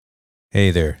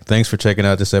Hey there. Thanks for checking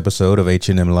out this episode of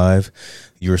H&M Live.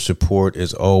 Your support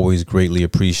is always greatly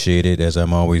appreciated as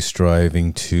I'm always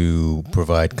striving to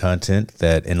provide content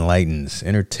that enlightens,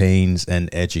 entertains, and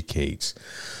educates.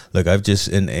 Look, I've just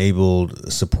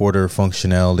enabled supporter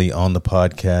functionality on the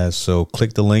podcast, so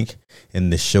click the link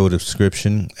in the show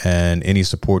description and any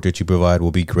support that you provide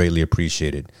will be greatly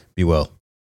appreciated. Be well.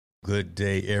 Good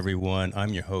day, everyone.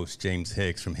 I'm your host, James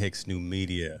Hicks from Hicks New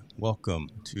Media. Welcome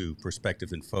to Perspective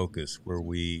and Focus, where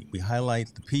we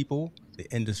highlight the people,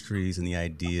 the industries, and the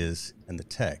ideas and the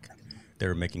tech that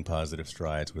are making positive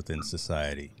strides within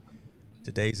society.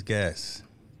 Today's guest,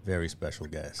 very special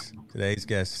guest. Today's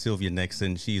guest, Sylvia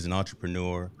Nixon. She's an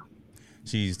entrepreneur.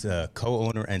 She's the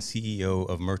co-owner and CEO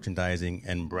of merchandising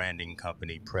and branding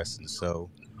company Press and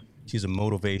Sew. She's a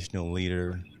motivational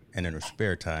leader, and in her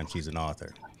spare time, she's an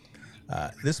author.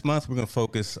 This month, we're going to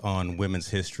focus on women's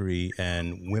history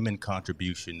and women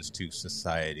contributions to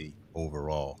society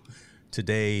overall.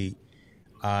 Today,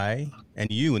 I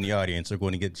and you in the audience are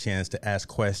going to get a chance to ask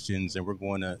questions, and we're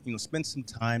going to, spend some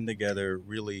time together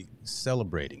really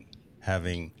celebrating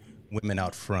having women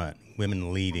out front,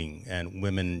 women leading, and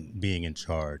women being in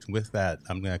charge. With that,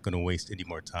 I'm not going to waste any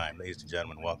more time. Ladies and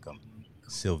gentlemen, welcome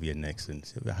Sylvia Nixon.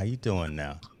 Sylvia, how you doing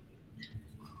now?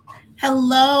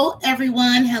 Hello,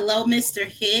 everyone. Hello, Mr. Come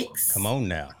Hicks. on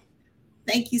now.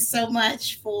 Thank you so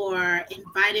much for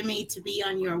inviting me to be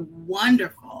on your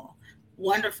wonderful,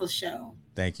 wonderful show.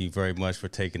 Thank you very much for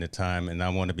taking the time, and I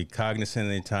want to be cognizant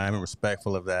of the time and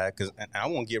respectful of that, because I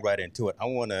want to get right into it. I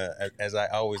want to, as I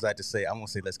always like to say, I want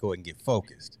to say, let's go ahead and get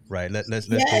focused, right? Let's go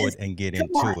Yes, ahead and get come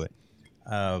on. into it.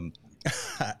 Um,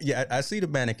 yeah, I see the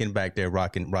mannequin back there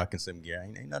rocking some gear.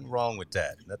 Ain't nothing wrong with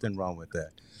that. Nothing wrong with that.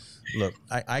 Look,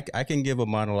 I can give a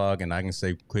monologue and I can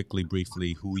say quickly,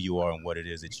 briefly who you are and what it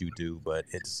is that you do, but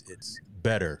it's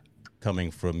better coming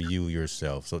from you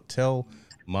yourself. So tell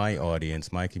my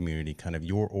audience, my community, kind of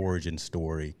your origin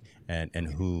story and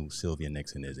who Sylvia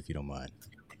Nixon is, if you don't mind.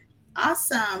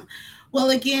 Awesome.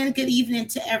 Well, again, good evening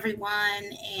to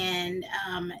everyone. And,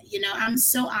 I'm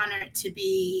so honored to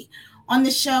be on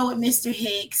the show with Mr.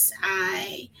 Hicks.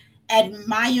 I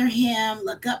admire him,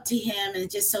 look up to him,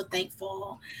 and just so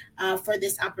thankful for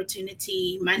this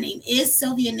opportunity. My name is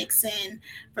Sylvia Nixon.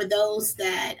 For those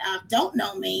that don't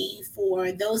know me,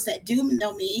 for those that do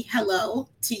know me, hello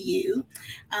to you.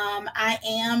 I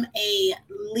am a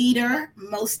leader,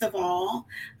 most of all,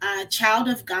 a child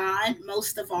of God,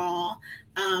 most of all,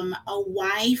 a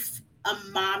wife, a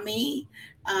mommy,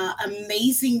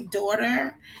 amazing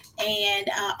daughter, and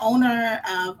owner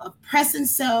of Press and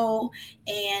Sew,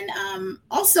 and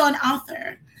also an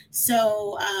author.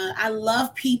 So I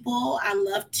love people. I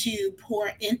love to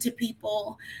pour into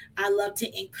people. I love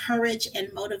to encourage and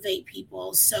motivate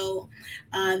people. So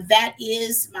that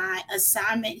is my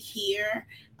assignment here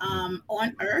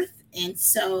on Earth, and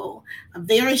so I'm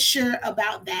very sure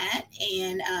about that,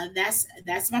 and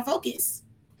that's my focus.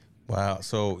 Wow.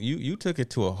 So you took it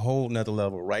to a whole nother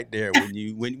level right there when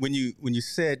you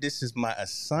said this is my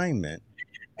assignment.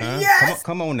 Huh? Yes,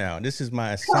 Come on now. This is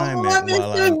my come assignment on,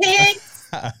 while Mr. I'm Hicks.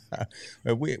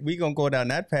 we gonna go down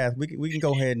that path. We can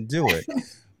go ahead and do it.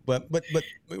 But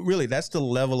really, that's the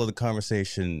level of the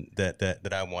conversation that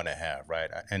I want to have, right?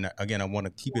 And again, I want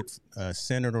to keep it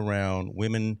centered around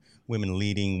women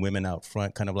leading, women out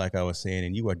front, kind of like I was saying.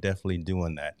 And you are definitely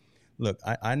doing that. Look,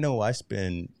 I know I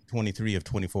spend 23 of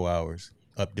 24 hours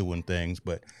up doing things,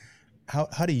 but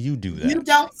how do you do You that?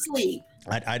 don't sleep.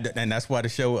 And that's why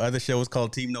the other show is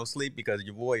called Team No Sleep because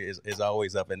your boy is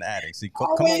always up and at it. See, come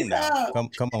on Always now, up.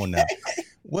 come on now.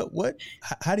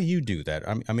 How do you do that?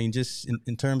 I mean, just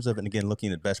in terms of, and again,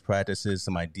 looking at best practices,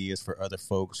 some ideas for other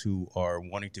folks who are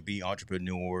wanting to be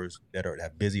entrepreneurs that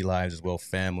have busy lives as well,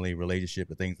 family, relationship,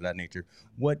 and things of that nature.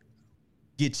 What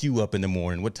gets you up in the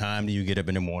morning? What time do you get up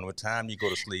in the morning? What time do you go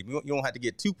to sleep? You don't have to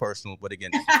get too personal, but again,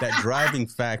 that driving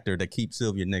factor that keeps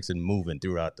Sylvia Nixon moving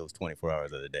throughout those 24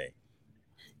 hours of the day.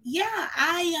 Yeah,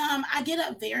 I get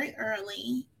up very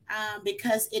early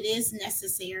because it is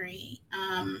necessary.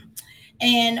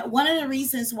 And one of the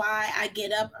reasons why I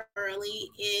get up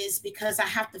early is because I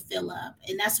have to fill up,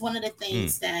 and that's one of the Mm,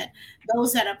 things that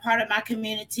those that are part of my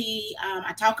community,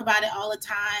 I talk about it all the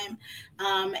time.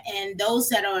 And those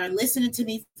that are listening to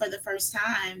me for the first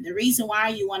time, the reason why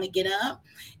you want to get up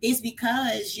is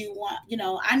because you want,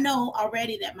 I know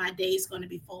already that my day is going to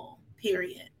be full.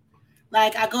 Period.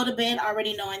 Like I go to bed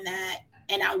already knowing that,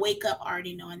 and I wake up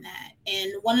already knowing that.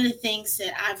 And one of the things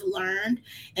that I've learned,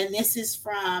 and this is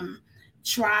from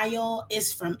trial,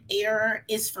 is from error,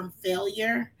 is from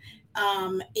failure,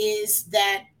 is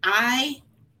that I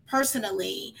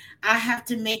personally, I have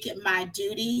to make it my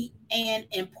duty and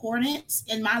importance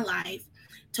in my life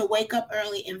to wake up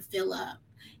early and fill up.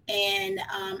 And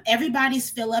everybody's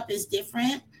fill up is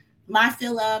different. My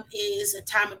fill up is a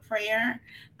time of prayer,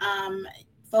 um,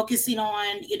 focusing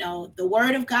on, the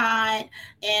word of God,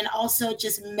 and also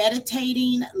just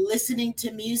meditating, listening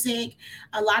to music.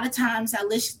 A lot of times I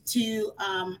listen to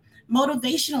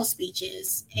motivational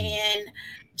speeches, and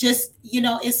just,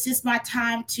 it's just my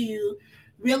time to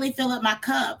really fill up my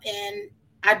cup. And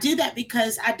I do that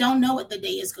because I don't know what the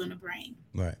day is going to bring.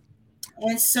 Right.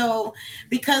 And so,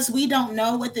 because we don't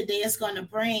know what the day is going to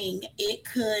bring, it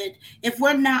could, if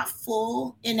we're not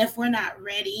full and if we're not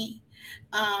ready,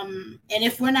 and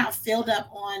if we're not filled up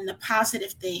on the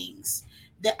positive things,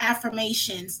 the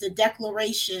affirmations, the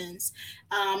declarations,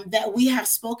 that we have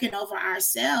spoken over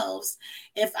ourselves,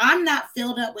 if I'm not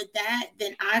filled up with that,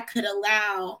 then I could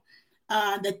allow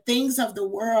the things of the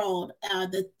world,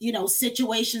 the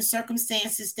situations,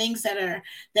 circumstances, things that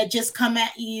just come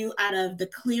at you out of the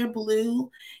clear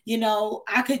blue.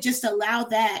 I could just allow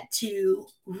that to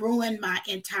ruin my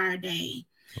entire day.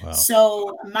 Wow.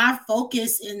 So my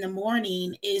focus in the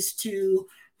morning is to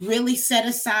really set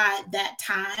aside that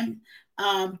time,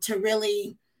 to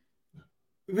really,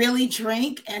 really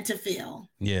drink and to feel.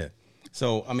 Yeah.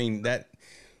 So I mean that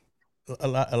a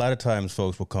lot of times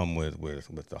folks will come with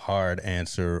a hard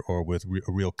answer or with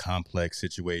a real complex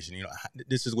situation.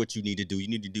 This is what you need to do. You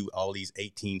need to do all these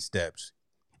 18 steps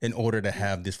in order to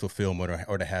have this fulfillment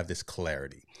or to have this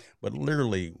clarity. But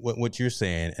literally what you're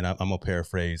saying, and I'm going to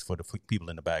paraphrase for the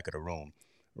people in the back of the room,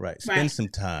 right? Spend some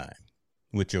time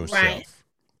with yourself. Right.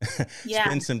 Yeah.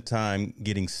 Spend some time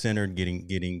getting centered,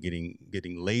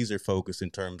 getting laser focused in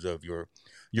terms of your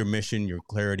mission, your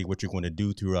clarity, what you're going to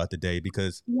do throughout the day.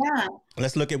 Because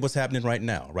let's look at what's happening right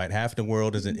now, right? Half the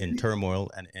world is in turmoil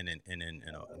and in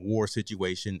a war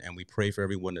situation. And we pray for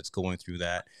everyone that's going through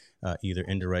that, either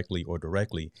indirectly or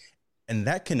directly. And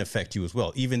that can affect you as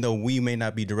well, even though we may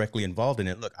not be directly involved in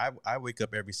it. Look, I wake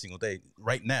up every single day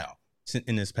right now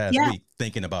in this past week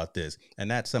thinking about this, and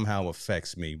that somehow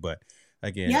affects me. But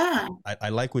again, I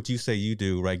like what you say you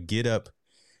do, right? Get up,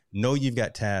 know you've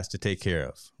got tasks to take care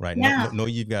of, right? Know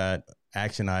you've got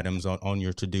action items on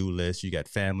your to-do list. You got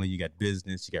family, you got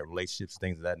business, you got relationships,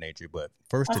 things of that nature. But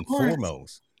first and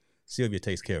foremost, Sylvia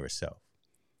takes care of herself.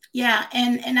 Yeah,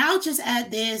 and I'll just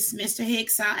add this, Mr.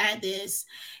 Hicks, I'll add this,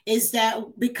 is that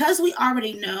because we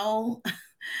already know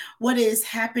what is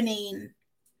happening,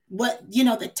 what,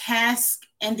 the tasks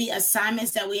and the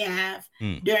assignments that we have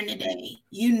during the day,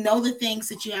 the things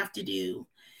that you have to do.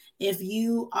 If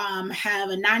you have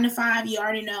a 9 to 5, you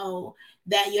already know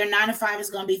that your 9 to 5 is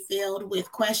going to be filled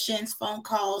with questions, phone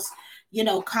calls,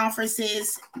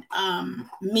 conferences,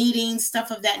 meetings, stuff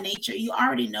of that nature. You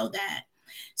already know that.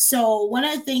 So one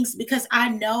of the things, because I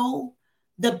know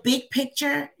the big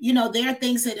picture, there are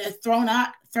things that are thrown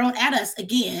at us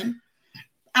again.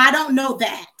 I don't know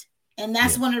that. And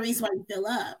that's one of the reasons why we fill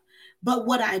up. But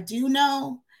what I do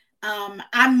know,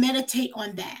 I meditate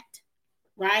on that,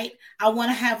 right? I want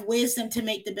to have wisdom to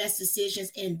make the best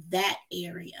decisions in that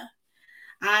area.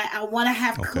 I want to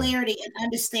have clarity and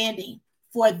understanding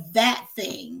for that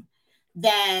thing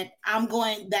that I'm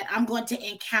going to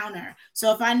encounter.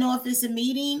 So if I know if it's a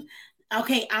meeting,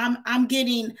 okay, I'm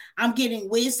getting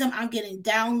wisdom, I'm getting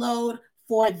download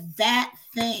for that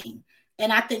thing.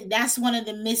 And I think that's one of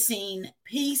the missing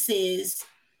pieces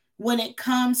when it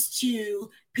comes to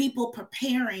people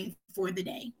preparing for the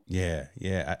day. Yeah.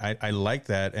 I like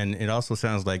that. And it also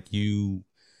sounds like you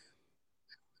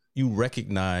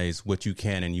recognize what you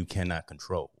can and you cannot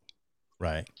control.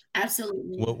 Right.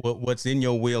 Absolutely. What's in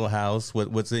your wheelhouse?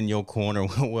 What's in your corner?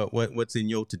 What's in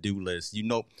your to-do list?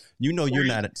 You're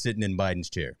not sitting in Biden's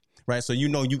chair, right? So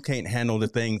you can't handle the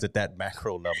things at that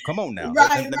macro level. Come on now,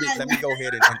 let me go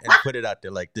ahead and put it out there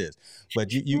like this.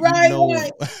 But you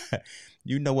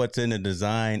know what's in the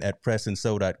design at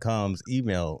pressandsew.com's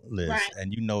email list,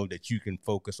 and you know that you can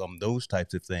focus on those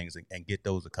types of things and get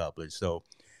those accomplished. So.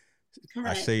 Correct.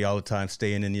 I say all the time,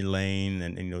 staying in your lane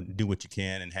and do what you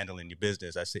can and handling your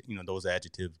business. I say those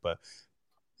adjectives, but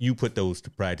you put those to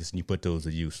practice and you put those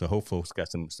to use. So hope folks got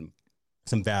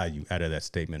some value out of that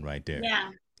statement right there. Yeah.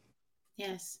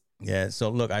 Yes. Yeah. So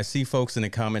look, I see folks in the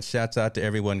comments. Shouts out to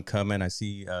everyone coming. I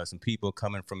see some people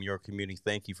coming from your community.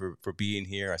 Thank you for being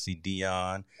here. I see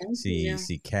Dion.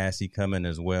 See Cassie coming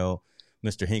as well.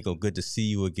 Mr. Hinkle, good to see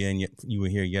you again. You were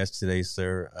here yesterday,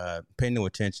 sir. Pay no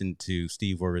attention to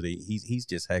Steve Worthy. He's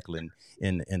just heckling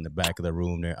in the back of the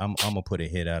room there. I'm gonna put a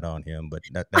hit out on him, but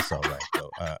that's all right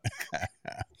though.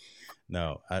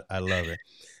 No, I love it.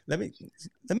 Let me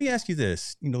ask you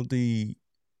this.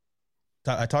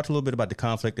 I talked a little bit about the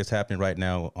conflict that's happening right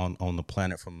now on the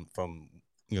planet from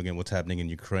again, what's happening in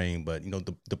Ukraine, but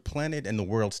the planet and the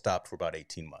world stopped for about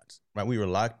 18 months, right? We were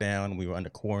locked down, we were under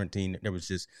quarantine. There was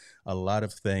just a lot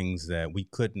of things that we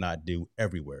could not do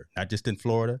everywhere, not just in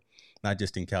Florida, not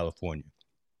just in California.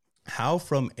 How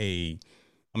I'm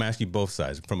asking you both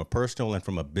sides, from a personal and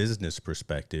from a business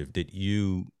perspective, did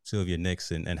you, Sylvia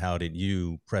Nixon, and how did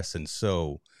you, Preston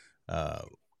So,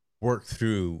 work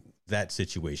through that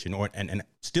situation, and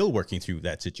still working through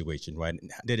that situation, right?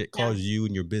 Did it cause you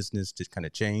and your business to kind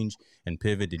of change and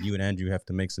pivot? Did you and Andrew have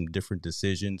to make some different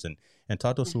decisions? And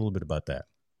talk to us a little bit about that.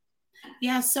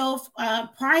 Yeah, so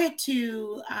prior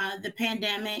to the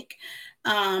pandemic,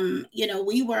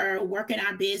 we were working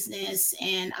our business,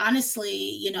 and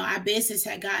honestly, our business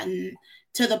had gotten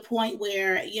to the point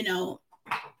where,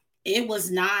 it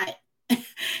was not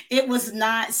it was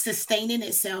not sustaining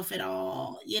itself at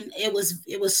all. It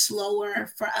was slower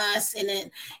for us, and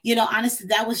it, honestly,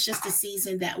 that was just the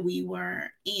season that we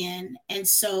were in. And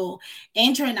so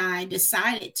Andrew and I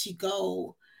decided to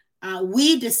go.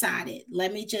 We decided.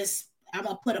 I'm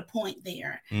gonna put a point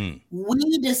there.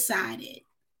 We decided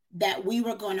that we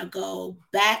were going to go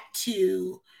back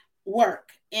to work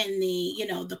in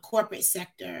the corporate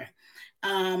sector.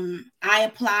 I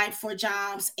applied for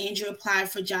jobs, Andrew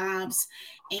applied for jobs,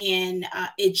 and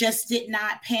it just did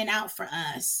not pan out for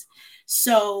us.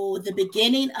 So the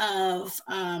beginning of,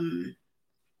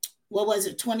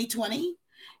 2020?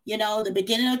 The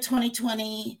beginning of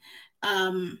 2020,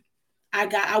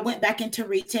 I went back into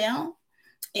retail,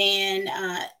 and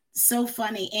so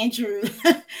funny, Andrew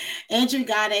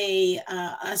got a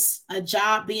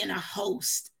job being a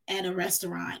host at a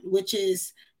restaurant, which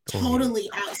is totally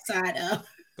outside of.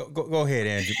 Go ahead,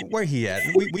 Andrew. Where he at?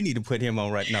 We need to put him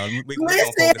on right now. We're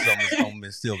gonna focus on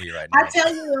Miss Sylvia right now. I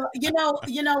tell you,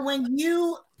 when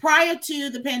prior to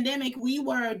the pandemic, we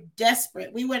were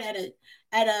desperate. We were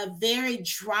at a very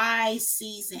dry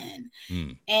season,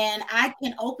 and I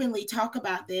can openly talk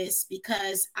about this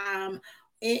because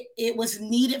it was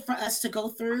needed for us to go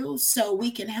through so we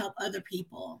can help other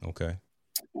people. Okay.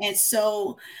 And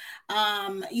so,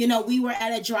 we were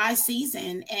at a dry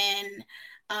season, and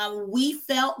we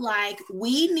felt like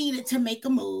we needed to make a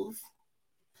move.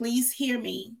 Please hear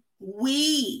me.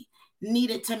 We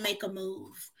needed to make a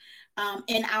move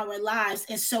in our lives.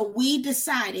 And so we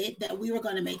decided that we were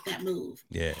going to make that move.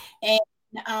 Yeah. And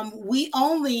we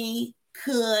only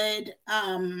could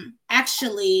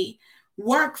actually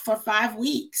work for 5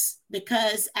 weeks,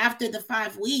 because after the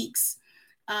 5 weeks,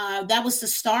 that was the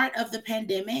start of the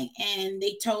pandemic, and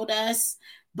they told us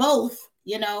both,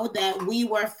 that we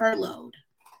were furloughed.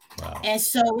 Wow. And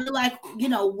so we're like,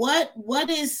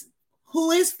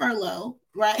 who is furlough,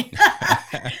 right?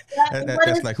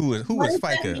 That's like who is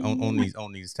FICA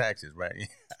on these taxes, right?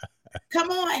 Come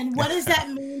on, what does that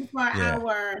mean for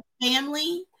our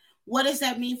family? What does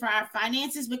that mean for our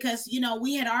finances? Because,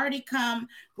 we had already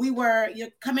you're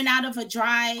coming out of a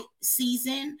dry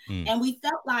season, and we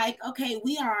felt like, okay,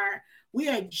 we are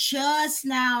just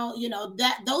now,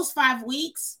 that those 5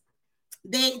 weeks,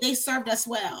 they served us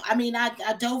well. I mean, I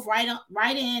dove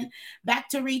right in back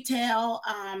to retail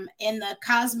in the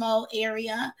Cosmo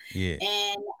area. Yeah.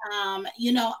 And,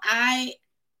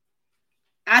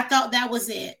 I thought that was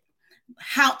it.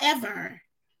 However,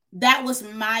 that was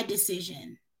my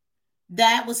decision.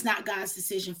 That was not God's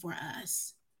decision for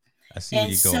us. I see where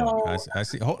you're going. I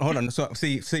see. Hold on. So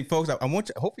see, folks. I want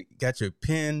you. I hope you got your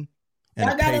pen and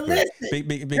a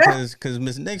paper, because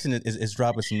Miss Nixon is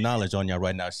dropping some knowledge on y'all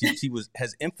right now. She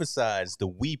has emphasized the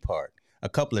we part a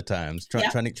couple of times,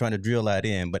 trying to drill that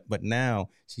in. But now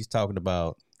she's talking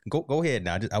about. Go ahead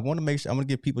now. I want to make sure. I'm going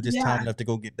to give people just time enough to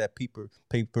go get that paper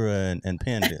and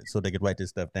pen so they could write this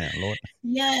stuff down. Lord.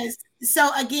 Yes. So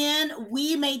again,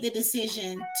 we made the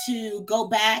decision to go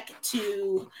back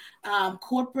to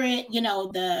corporate.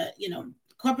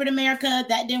 Corporate America.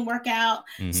 That didn't work out.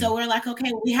 Mm-hmm. So we're like,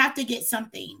 okay, we have to get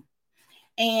something,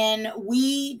 and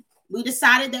we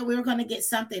decided that we were going to get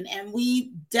something, and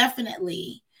we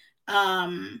definitely.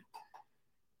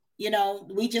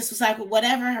 We just was like,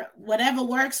 whatever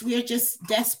works. We're just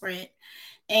desperate.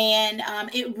 And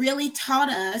it really taught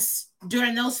us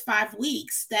during those 5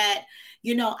 weeks that,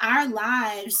 our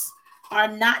lives are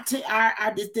not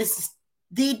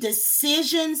the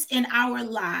decisions in our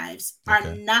lives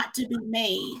are not to be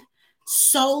made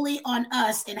solely on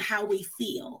us and how we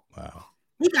feel. Wow.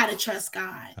 We got to trust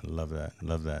God. I love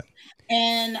that.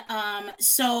 And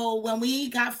so when we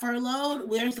got furloughed,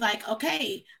 we're like,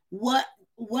 okay, what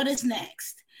is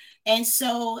next? And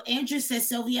so Andrew said,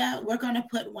 Sylvia, we're going to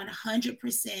put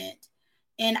 100%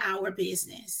 in our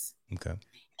business. Okay.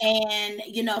 And,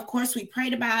 of course, we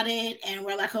prayed about it and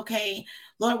we're like, okay,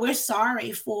 Lord, we're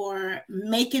sorry for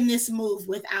making this move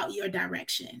without your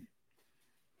direction.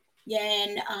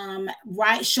 And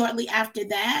right shortly after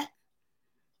that,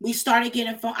 we started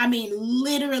getting phone. I mean,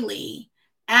 literally,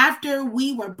 after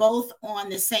we were both on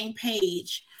the same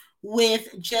page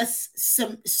with just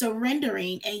some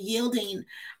surrendering and yielding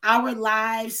our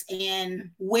lives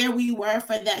and where we were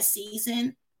for that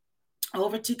season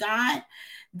over to God,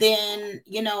 then,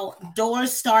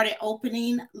 doors started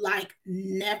opening like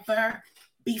never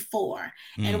before.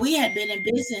 And we had been in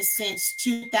business since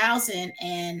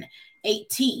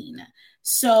 2018.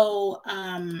 So,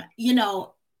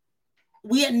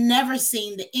 we had never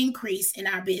seen the increase in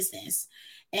our business.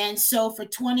 And so for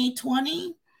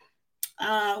 2020,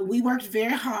 we worked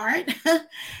very hard.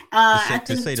 I To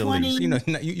think say the least,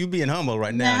 20. You being humble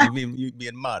right now, Now, you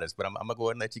being modest, but I'm gonna go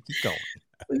ahead and let you keep going.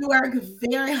 we worked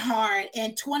very hard.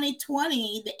 And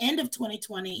 2020, the end of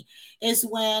 2020, is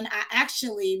when I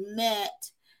actually met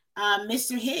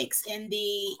Mr. Hicks in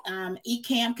the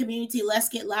ECAM community, Let's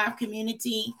Get Live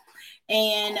community.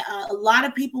 And a lot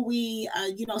of people we,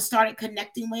 started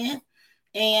connecting with.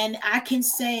 And I can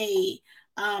say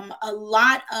a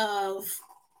lot of,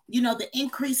 the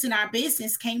increase in our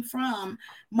business came from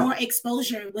more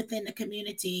exposure within the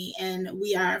community. And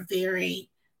we are very,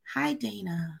 hi,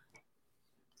 Dana.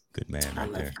 Good man I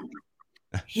right love there. him.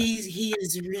 He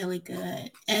is really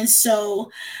good. And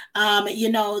so,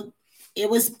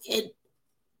 it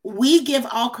we give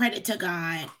all credit to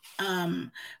God.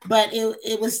 But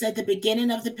it was at the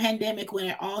beginning of the pandemic when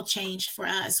it all changed for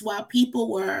us. While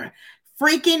people were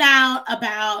freaking out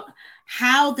about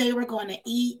how they were going to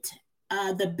eat,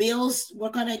 the bills were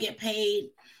going to get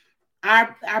paid,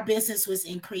 our business was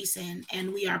increasing,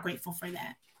 and we are grateful for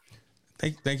that.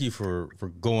 Thank you for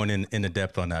going in the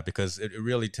depth on that, because it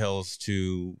really tells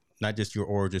to not just your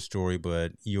origin story,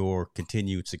 but your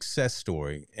continued success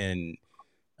story in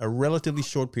a relatively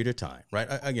short period of time, right?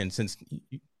 Again, since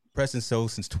press and so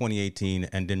since 2018,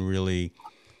 and then really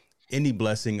any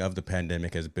blessing of the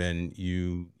pandemic has been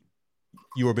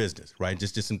your business, right?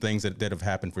 Just some things that have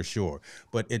happened for sure.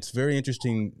 But it's very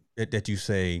interesting that you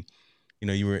say,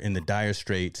 you were in the dire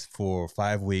straits for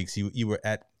 5 weeks. You were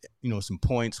at, some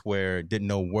points where didn't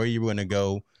know where you were going to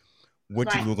go, what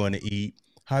Right. you were going to eat,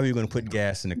 how you were going to put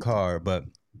gas in the car. But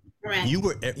Right.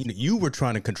 you were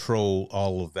trying to control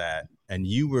all of that, and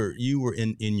you were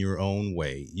in your own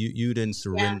way. You didn't Yeah.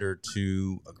 surrender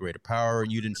to a greater power.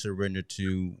 You didn't surrender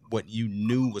to what you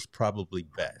knew was probably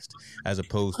best, as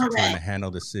opposed to trying to Correct.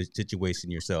 handle the situation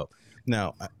yourself.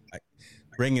 Now,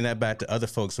 bringing that back to other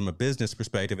folks from a business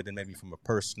perspective, and then maybe from a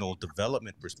personal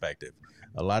development perspective,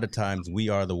 a lot of times we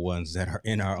are the ones that are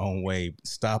in our own way,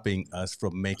 stopping us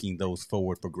from making those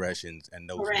forward progressions and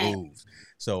those Correct. moves.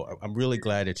 So I'm really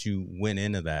glad that you went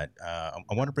into that. I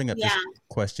want to bring up Yeah. this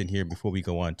question here before we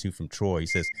go on to from Troy.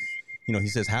 He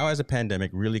says, how has a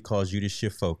pandemic really caused you to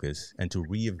shift focus and to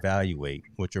reevaluate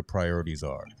what your priorities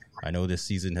are? I know this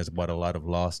season has brought a lot of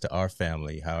loss to our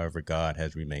family. However, God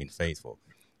has remained faithful.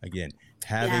 Again, Yeah.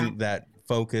 having that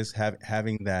focus,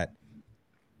 having that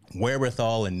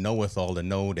wherewithal and knowethal to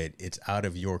know that it's out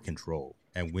of your control.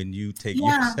 And when you take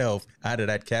Yeah. yourself out of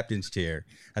that captain's chair,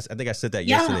 I think I said that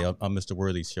Yeah. yesterday on Mr.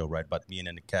 Worthy's show, right? About being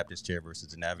in the captain's chair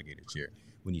versus the navigator's chair.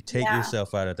 When you take Yeah.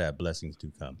 yourself out of that, blessings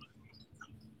do come.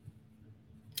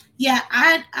 Yeah.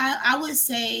 I would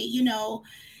say,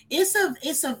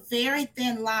 it's a very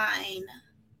thin line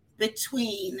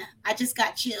between, I just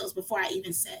got chills before I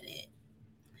even said it.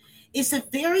 It's a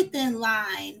very thin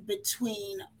line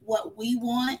between what we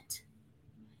want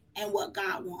and what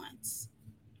God wants.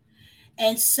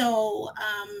 And so,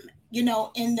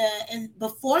 in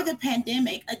before the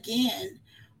pandemic, again,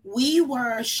 we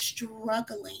were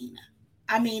struggling.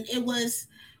 I mean, it was,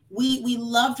 we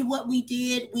loved what we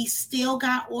did. We still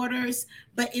got orders,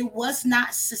 but it was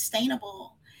not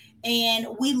sustainable, and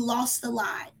we lost a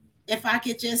lot. If I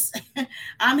could just,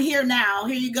 I'm here now.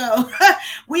 Here you go.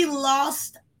 We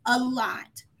lost a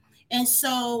lot, and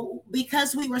so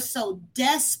because we were so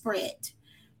desperate,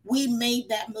 we made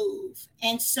that move.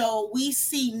 And so we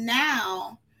see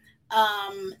now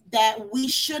that we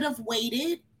should have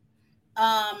waited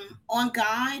on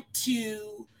God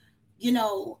to, you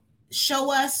know,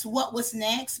 show us what was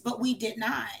next, but we did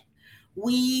not.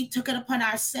 We took it upon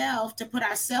ourselves to put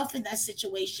ourselves in that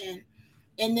situation,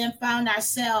 and then found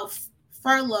ourselves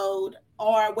furloughed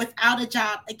or without a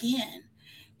job again.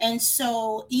 And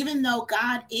so, even though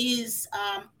God is,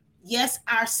 yes,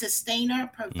 our sustainer,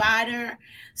 provider,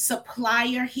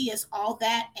 supplier, He is all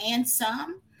that and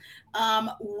some.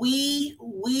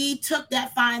 We took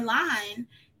that fine line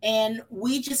And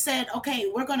we just said, okay,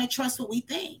 we're going to trust what we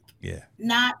think, Yeah.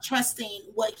 not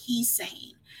trusting what he's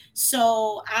saying.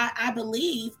 So I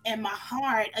believe in my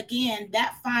heart, again,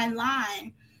 that fine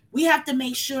line, we have to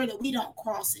make sure that we don't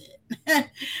cross it.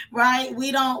 Right?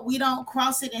 We don't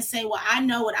cross it and say, well, I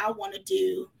know what I want to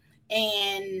do,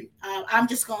 and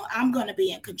I'm going to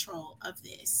be in control of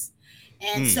this.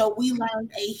 And Mm. so we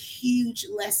learned a huge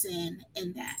lesson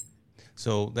in that.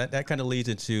 So that kind of leads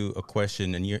into a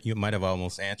question, and you might have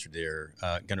almost answered there.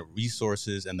 Kind of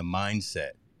resources and the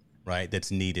mindset, right?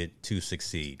 That's needed to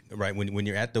succeed, right? When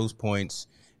you're at those points,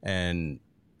 and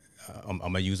I'm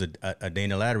gonna use a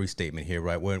Dana Lattery statement here,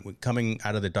 right? When coming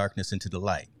out of the darkness into the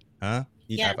light, huh?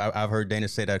 Yeah. I've heard Dana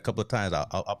say that a couple of times.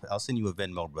 I'll send you a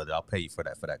Venmo, brother. I'll pay you for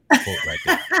that quote right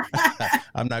there.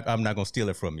 I'm not gonna steal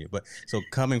it from you. But so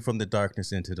coming from the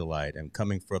darkness into the light, and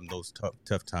coming from those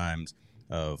tough times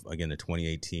of, again, the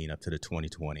 2018 up to the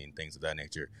 2020 and things of that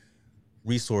nature,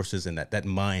 resources and that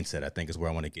mindset, I think, is where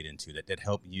I want to get into, that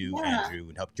help you, Yeah. Andrew,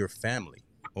 and help your family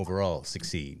overall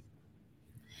succeed.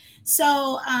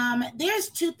 So there's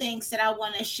two things that I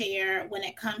want to share when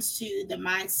it comes to the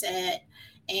mindset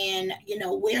and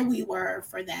where we were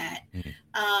for that.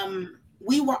 Mhm.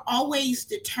 We were always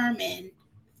determined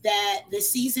that the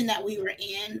season that we were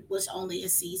in was only a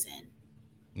season,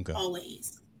 Okay.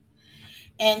 always.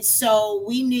 And so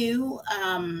we knew,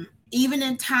 even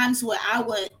in times where I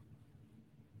would,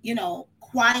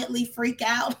 quietly freak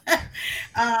out,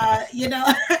 you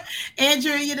know,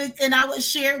 Andrew, and I would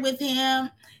share with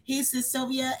him. He said,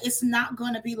 Sylvia, it's not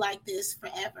going to be like this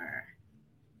forever.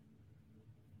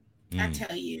 I Mm.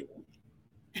 tell you.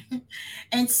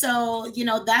 And so,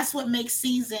 that's what makes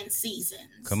seasons.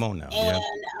 Come on now. And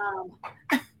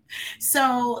Yeah.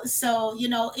 so,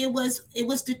 it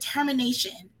was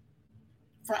determination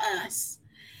for us.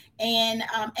 And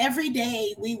every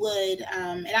day we would,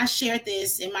 and I shared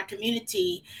this in my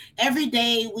community, every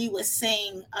day we would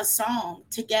sing a song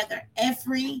together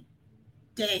every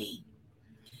day.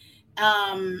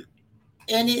 Um,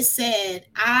 and it said,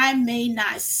 I may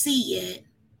not see it,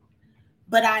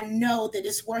 but I know that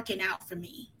it's working out for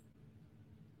me.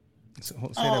 So,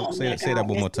 Oh my say that God.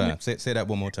 one more time. Say that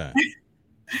one more time.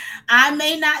 I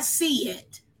may not see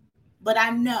it, but I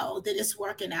know that it's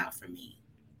working out for me.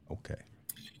 Okay.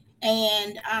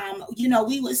 And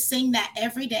we would sing that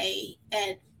every day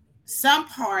at some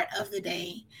part of the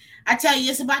day. I tell you,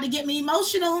 it's about to get me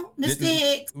emotional, Mr.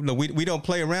 Hicks. No, we don't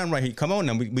play around right here. Come on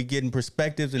now. We getting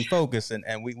perspectives and focus,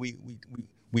 and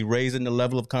we raising the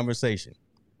level of conversation,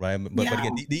 right? But Yeah.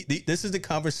 again, this is the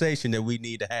conversation that we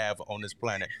need to have on this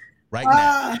planet right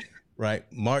now. Uh, Right,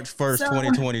 March 1st, so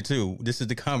 2022. This is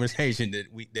the conversation that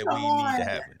come we need to on,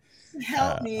 happen.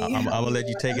 help me, I'm help gonna me, let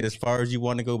you take it Lord. as far as you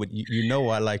want to go, but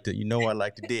I like to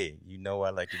dig. I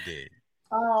like to dig.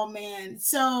 Oh man.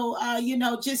 So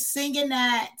just singing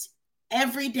that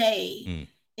every day Mm,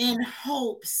 in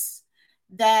hopes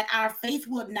that our faith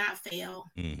would not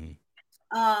fail.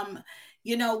 mm-hmm. um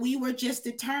we were just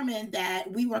determined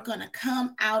that we were going to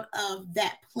come out of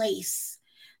that place,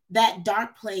 that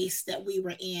dark place that we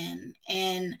were in.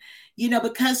 And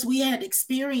because we had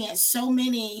experienced so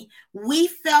many, we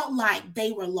felt like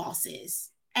they were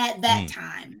losses at that Mm,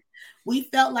 time. We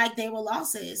felt like they were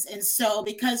losses. And so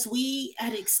because we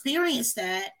had experienced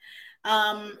that,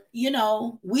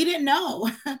 we didn't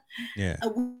know. yeah,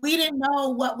 We didn't know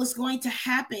what was going to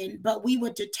happen, but we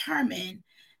were determined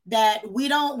that we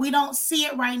don't see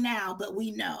it right now, but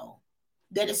we know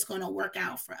that it's going to work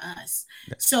out for us.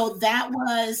 that- So that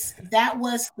was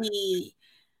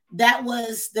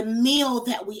the meal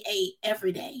that we ate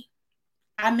every day.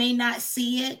 I may not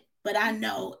see it, but I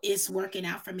know it's working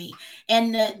out for me.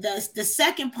 And the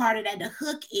second part of that, the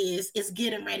hook is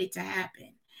getting ready to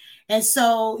happen. And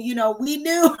so, we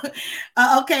knew,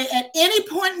 okay, at any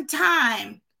point in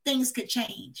time, things could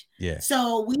change. yeah.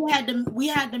 So we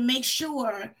had to make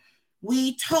sure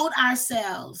we told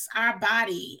ourselves, our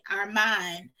body, our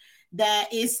mind, that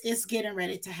it's getting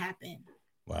ready to happen.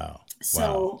 Wow, wow.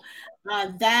 So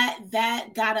that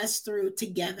got us through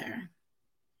together.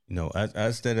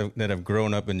 Us that have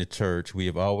grown up in the church, we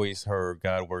have always heard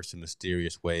God works in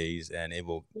mysterious ways, and Yeah,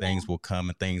 things will come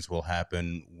and things will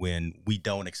happen when we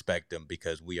don't expect them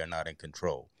because we are not in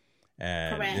control.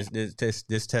 And correct.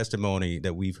 this testimony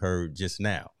that we've heard just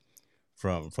now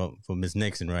from Ms.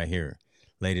 Nixon right here,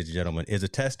 ladies and gentlemen, is a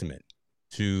testament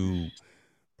to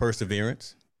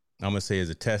perseverance. I'm gonna say is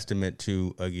a testament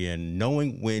to, again,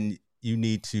 knowing when you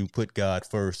need to put God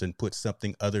first and put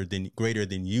something other than greater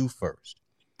than you first.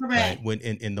 right? Correct. When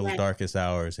in those Correct. darkest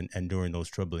hours and during those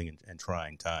troubling and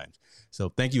trying times. So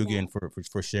thank you Yeah. again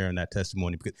for sharing that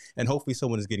testimony, because, and hopefully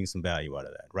someone is getting some value out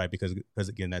of that, right? Because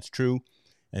again, that's true,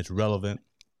 it's relevant,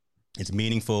 it's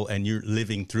meaningful, and you're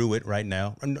living through it right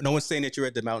now. No one's saying that you're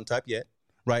at the mountaintop yet,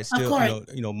 right? Of Still, course.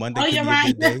 Monday Oh, could you're be a right.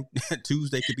 good day,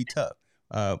 Tuesday could be tough,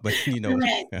 but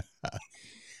Correct.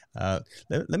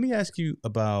 let me ask you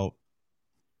about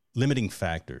limiting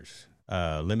factors.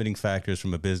 Limiting factors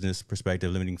from a business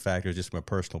perspective, limiting factors just from a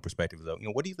personal perspective.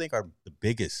 What do you think are the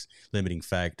biggest limiting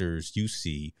factors you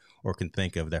see or can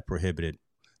think of that prohibit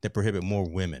more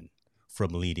women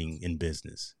from leading in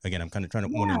business? Again, I'm kind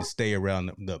of wanting Yeah, to stay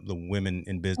around the women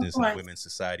in of business and the course. women's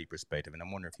society perspective, and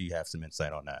I'm wondering if you have some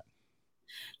insight on that.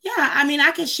 Yeah, I mean,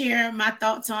 I can share my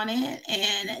thoughts on it.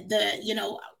 And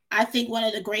I think one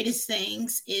of the greatest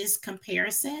things is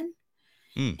comparison.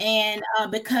 Mm, And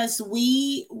because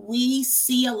we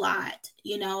see a lot,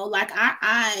 like our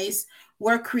eyes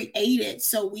were created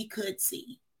so we could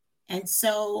see. And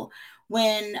so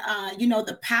when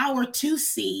the power to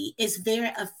see is very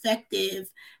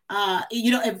effective,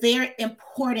 very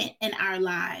important in our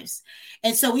lives.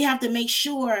 And so we have to make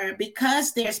sure,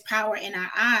 because there's power in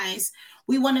our eyes,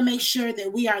 we want to make sure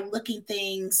that we are looking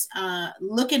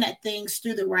at things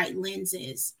through the right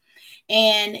lenses.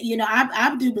 And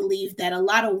I do believe that a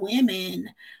lot of women,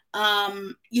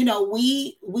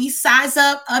 we size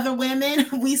up other women,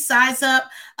 we size up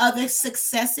other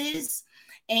successes,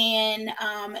 and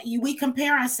we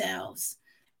compare ourselves,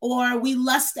 or we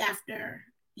lust after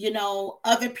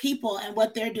other people and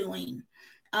what they're doing.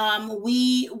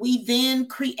 We then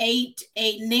create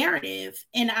a narrative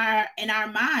in our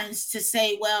minds to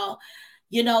say, well,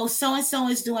 so and so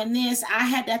is doing this. I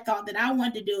had that thought that I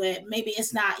wanted to do it. Maybe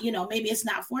it's not, maybe it's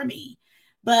not for me.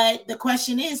 But the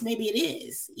question is, maybe it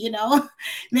is,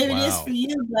 maybe it is for wow.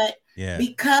 you. But Yeah.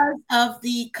 because of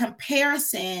the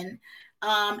comparison,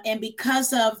 and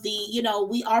because of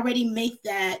we already make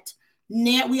that,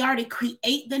 we already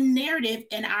create the narrative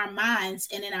in our minds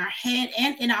and in our head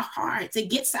and in our hearts. It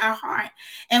gets to our heart.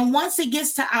 And once it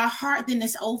gets to our heart, then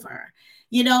it's over.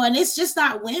 And it's just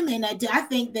not women. I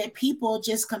think that people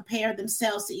just compare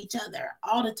themselves to each other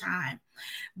all the time.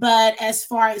 But as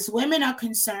far as women are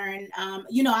concerned,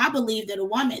 I believe that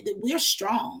that we're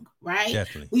strong, right?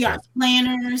 Definitely. We are Definitely.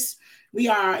 planners. We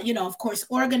are, of course,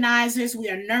 organizers. We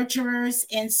are nurturers.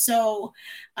 And so,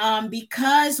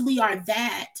 because we are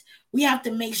that, we have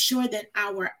to make sure that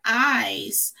our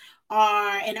eyes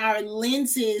and our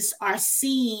lenses are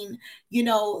seeing,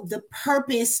 the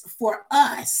purpose for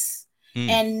us, Mm,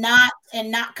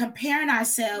 and not comparing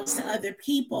ourselves to other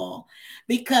people,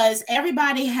 because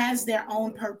everybody has their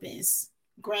own purpose.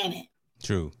 Granted,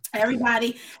 true.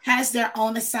 everybody has their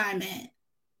own assignment.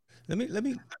 Let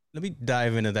me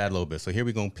dive into that a little bit. So here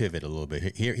we're gonna pivot a little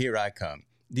bit. Here I come.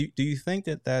 Do you think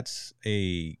that that's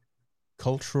a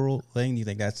cultural thing? Do you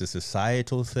think that's a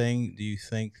societal thing? Do you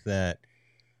think that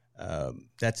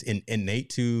that's innate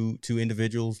to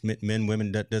individuals, men,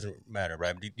 women? That doesn't matter,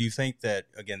 right? Do you think that,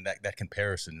 again, that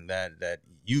comparison, that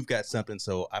you've got something,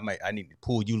 so I need to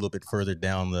pull you a little bit further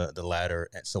down the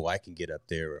ladder, so I can get up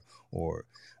there, or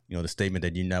the statement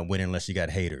that you're not winning unless you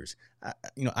got haters.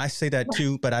 I say that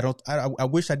too, but I don't. I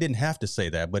wish I didn't have to say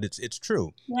that, but it's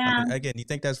true. Yeah. Again, do you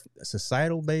think that's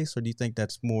societal based, or do you think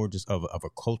that's more just of a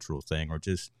cultural thing, or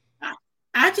just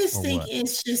I just or think what?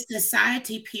 it's just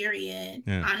society, period.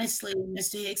 Yeah. Honestly,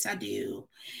 Mr. Hicks, I do.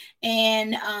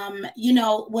 And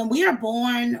when we are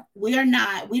born,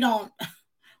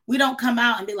 we don't come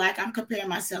out and be like, I'm comparing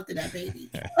myself to that baby.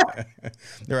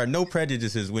 There are no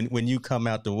prejudices when you come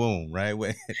out the womb, right?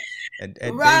 At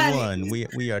day Right. one,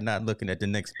 we are not looking at the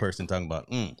next person talking about,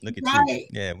 look at you. Right.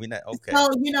 Yeah, we're not okay. So,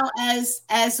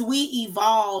 as we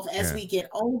evolve, as Yeah, we get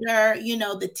older,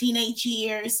 the teenage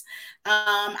years,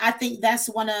 I think that's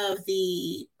one of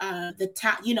the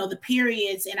time, the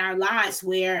periods in our lives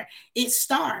where it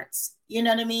starts. You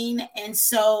know what I mean? And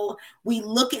so we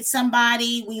look at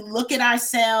somebody, we look at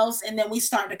ourselves, and then we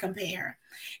start to compare.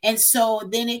 And so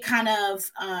then it kind of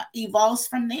evolves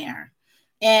from there.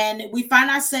 And we find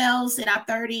ourselves in our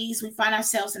 30s, we find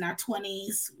ourselves in our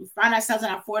 20s, we find ourselves in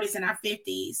our 40s and our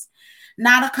 50s,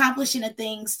 not accomplishing the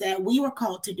things that we were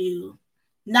called to do,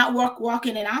 not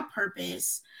walking in our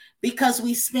purpose, because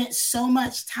we spent so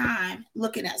much time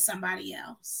looking at somebody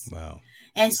else. wow.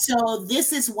 And so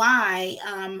this is why,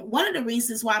 one of the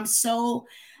reasons why I'm so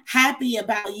happy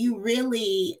about you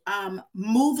really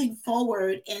moving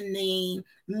forward in the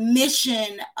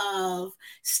mission of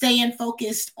staying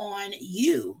focused on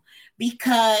you.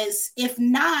 Because if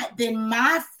not, then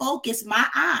my focus, my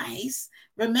eyes,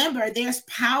 Remember, there's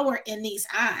power in these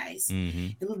eyes,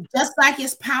 Mm-hmm. just like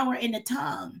it's power in the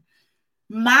tongue.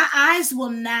 My eyes will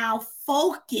now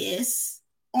focus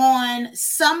on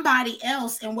somebody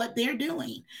else and what they're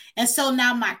doing. And so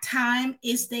now my time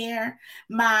is there,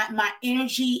 my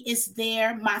energy is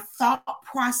there, my thought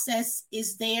process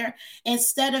is there,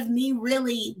 instead of me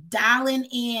really dialing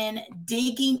in,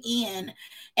 digging in,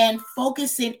 and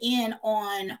focusing in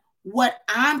on what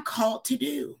I'm called to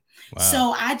do. Wow.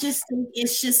 So I just think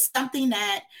it's just something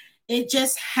that it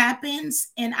just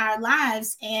happens in our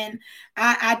lives. And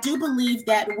I do believe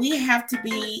that we have to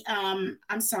be, I'm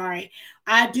sorry,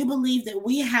 I do believe that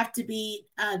we have to be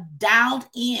dialed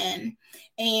in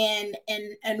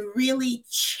and really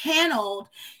channeled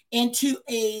into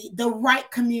the right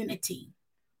community.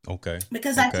 Okay.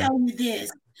 Because I Okay. tell you this,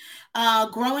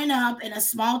 growing up in a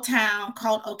small town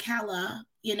called Ocala,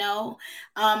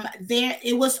 there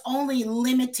it was only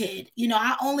limited.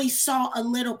 I only saw a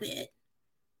little bit.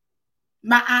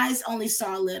 My eyes only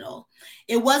saw a little.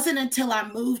 It wasn't until I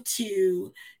moved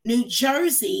to New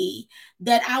Jersey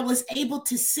that I was able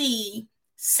to see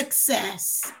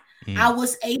success. I Mm.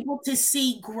 was able to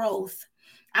see growth.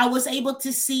 I was able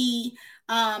to see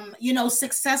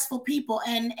successful people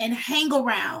and hang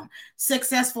around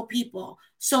successful people.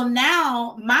 So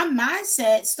now my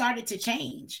mindset started to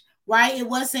change, right? It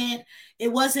wasn't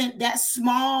that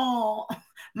small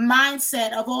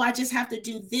mindset of, oh, I just have to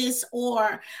do this,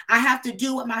 or I have to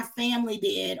do what my family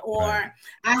did, Right. or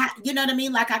you know what I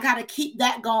mean? Like, I got to keep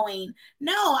that going.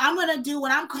 No, I'm going to do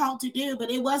what I'm called to do.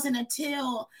 But it wasn't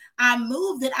until I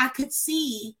moved that I could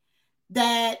see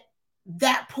that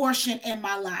portion in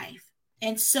my life.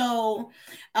 And so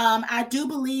I do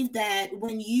believe that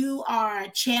when you are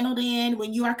channeled in,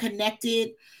 when you are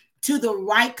connected to the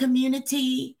right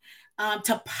community,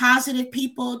 to positive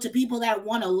people, to people that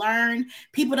want to learn,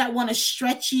 people that want to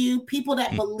stretch you, people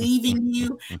that believe in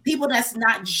you, people that's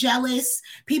not jealous,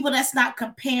 people that's not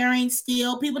comparing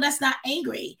still, people that's not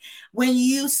angry when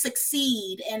you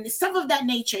succeed, and stuff of that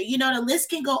nature. The list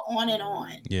can go on and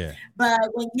on. Yeah. But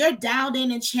when you're dialed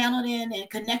in and channeled in and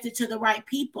connected to the right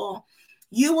people,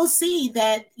 you will see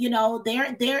that,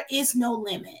 there is no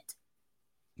limit.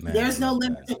 Man, I There's no love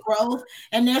limit that. to growth,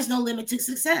 and there's no limit to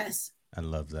success. I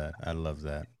love that. I love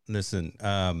that. Listen,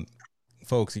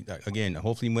 folks, again,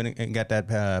 hopefully you went and got that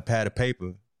pad of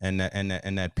paper and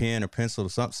that pen or pencil,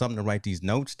 something to write these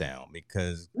notes down,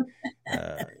 because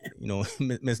uh,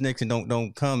 Miss Nixon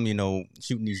don't come,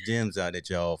 shooting these gems out at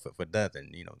y'all for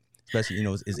nothing, especially,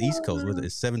 it's East Coast.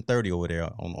 It's 7:30 over there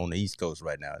on the East Coast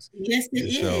right now. Yes,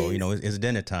 it So, is. it's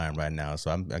dinner time right now.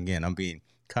 So I'm being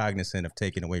cognizant of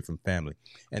taking away from family.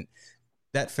 And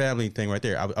that family thing right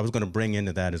there, I was going to bring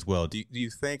into that as well. Do you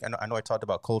think, I know I talked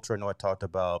about culture, I know I talked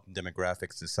about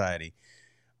demographic, society.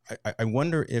 I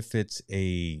wonder if it's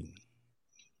a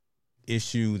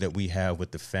issue that we have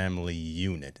with the family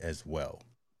unit as well,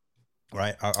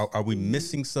 right? Are we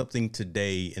missing something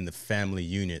today in the family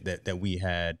unit that we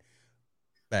had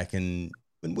back in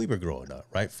when we were growing up,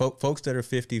 right? Folks that are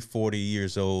 50, 40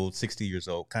 years old, 60 years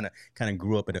old, kind of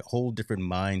grew up in a whole different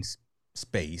mind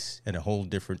space and a whole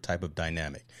different type of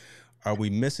dynamic. Are we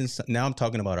missing now I'm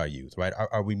talking about our youth, right?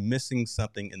 Are we missing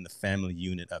something in the family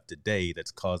unit of today that's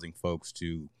causing folks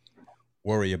to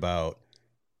worry about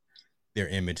their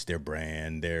image, their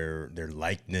brand, their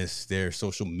likeness, their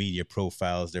social media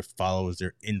profiles, their followers,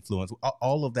 their influence,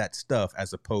 all of that stuff,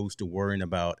 as opposed to worrying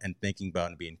about and thinking about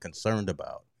and being concerned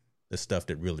about the stuff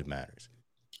that really matters?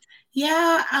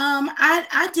 Yeah,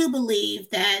 I do believe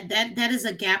that is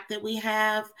a gap that we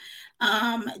have,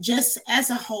 just as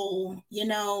a whole,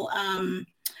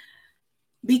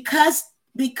 because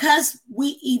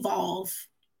we evolve,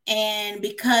 and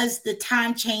because the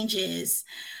time changes.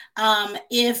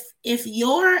 If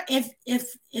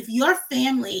your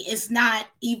family is not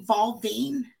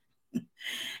evolving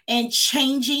and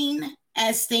changing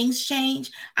as things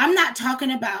change, I'm not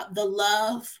talking about the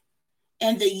love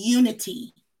and the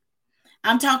unity.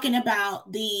 I'm talking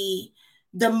about the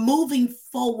moving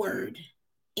forward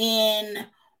in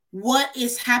what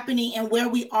is happening and where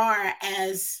we are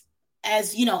as a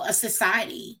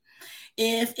society.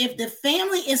 If the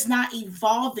family is not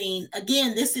evolving,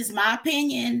 again, this is my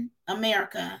opinion,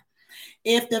 America.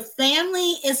 If the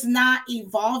family is not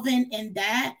evolving in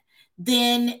that,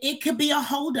 then it could be a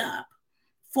holdup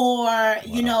for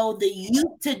Wow. the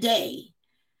youth today.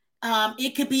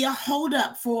 It could be a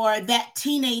holdup for that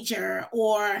teenager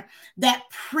or that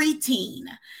preteen,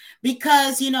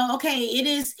 because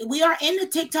okay, we are in the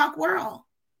TikTok world,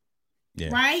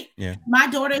 Yeah. right? Yeah. My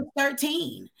daughter is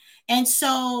 13, and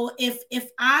so if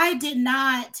I did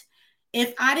not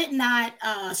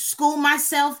school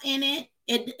myself in it,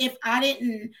 if I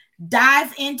didn't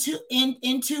dive into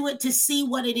it to see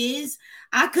what it is,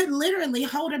 I could literally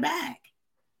hold her back.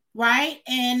 Right.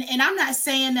 And I'm not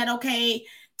saying that, okay,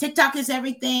 TikTok is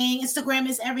everything, Instagram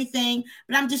is everything,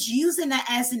 but I'm just using that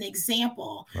as an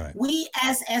example. Right. We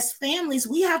as families,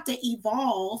 we have to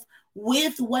evolve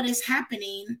with what is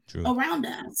happening True. around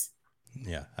us.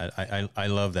 Yeah, I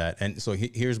love that. And so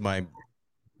here's my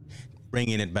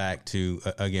bringing it back to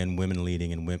again, women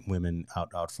leading and women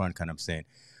out front, kind of saying,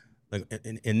 like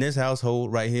in this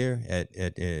household right here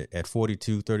at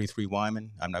 4233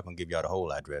 Wyman, I'm not going to give y'all the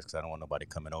whole address because I don't want nobody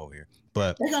coming over here.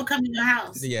 But they're gonna come in your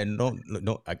house. Yeah,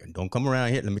 don't come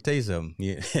around here. Let me tell you something.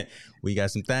 Yeah, we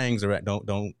got some things around.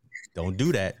 Don't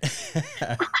do that.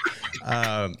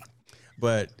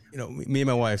 But me and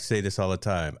my wife say this all the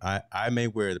time. I may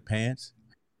wear the pants,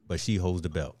 but she holds the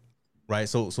belt. Right.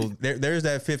 So there's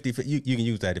that 50. You can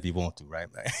use that if you want to. Right.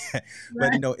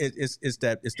 But it's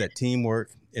that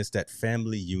teamwork. It's that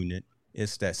family unit.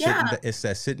 It's that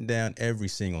sitting down every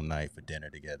single night for dinner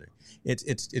together.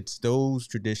 It's those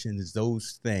traditions, it's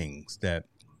those things that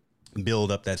build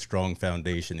up that strong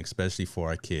foundation, especially for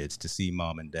our kids, to see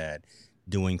mom and dad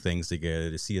doing things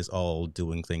together, to see us all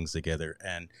doing things together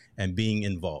and being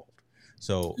involved.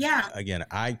 So again,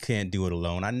 I can't do it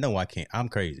alone. I know I can't. I'm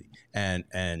crazy. And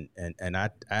I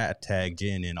tag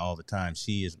Jen in all the time.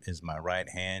 She is my right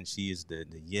hand. She is the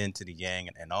yin to the yang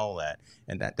and all that.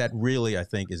 And that really, I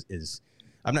think, is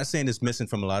I'm not saying it's missing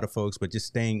from a lot of folks, but just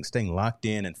staying locked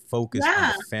in and focused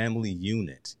on the family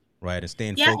unit, right? And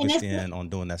staying focused in on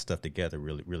doing that stuff together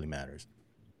really, really matters.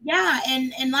 Yeah,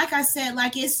 and like I said,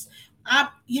 like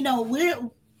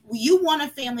you want a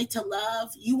family to love,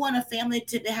 you want a family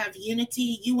to have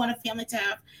unity, you want a family to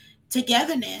have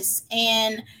togetherness,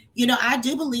 and I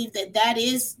do believe that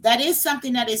is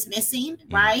something that is missing,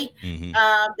 right? Mm-hmm.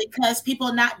 Because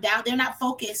people they're not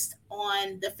focused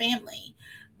on the family,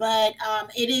 but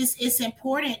it's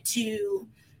important to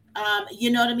you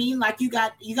know what I mean, like you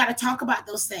got to talk about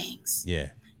those things.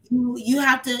 You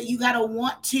have to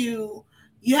want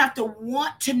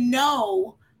to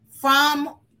know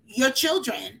from your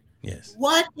children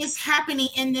what is happening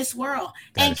in this world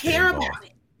and care about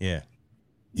it.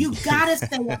 You gotta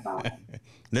stay involved.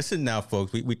 Listen now,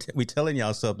 folks. We telling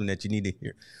y'all something that you need to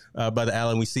hear, Brother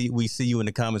Allen. We see you in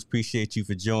the comments. Appreciate you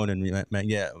for joining me, man.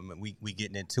 Yeah, we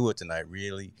getting into it tonight.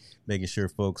 Really making sure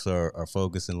folks are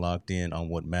focused and locked in on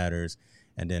what matters,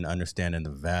 and then understanding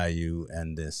the value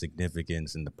and the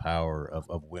significance and the power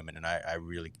of women. And I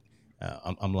really,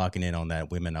 I'm locking in on that.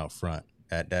 Women out front.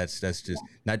 That's just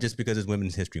not just because it's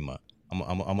Women's History Month. I'm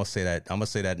gonna say that. I'm gonna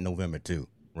say that in November too.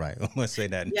 Right. I'm gonna say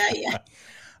that.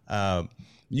 Yeah.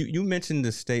 You mentioned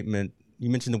the statement. You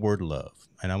mentioned the word love,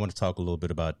 and I want to talk a little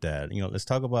bit about that. Let's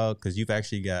talk about, because you've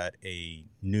actually got a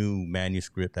new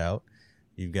manuscript out.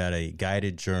 You've got a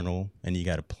guided journal, and you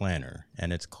got a planner,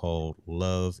 and it's called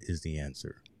 "Love is the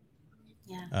Answer."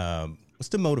 Yeah. What's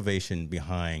the motivation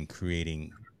behind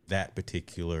creating that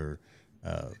particular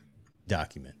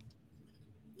document?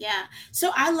 Yeah.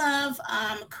 So I love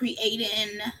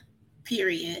creating,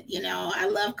 period. I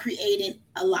love creating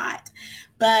a lot.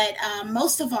 But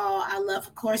most of all, I love,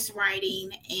 of course, writing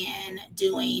and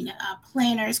doing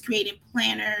planners, creating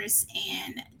planners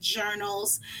and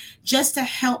journals just to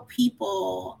help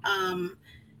people,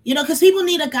 because people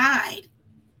need a guide.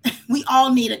 We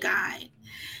all need a guide.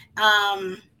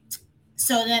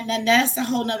 So then that's a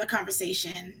whole nother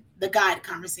conversation, the guide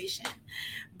conversation.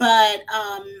 But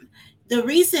the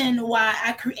reason why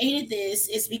I created this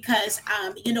is because,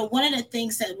 one of the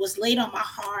things that was laid on my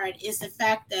heart is the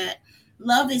fact that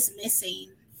love is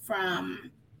missing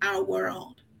from our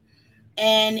world.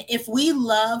 And if we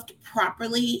loved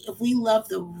properly, if we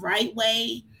loved the right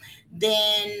way,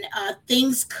 then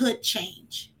things could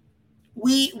change.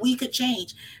 We could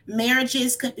change.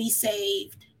 Marriages could be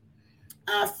saved.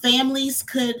 Families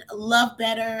could love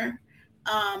better.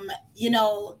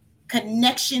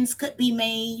 Connections could be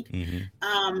made.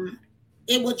 Mm-hmm.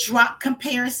 It will drop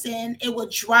comparison. It will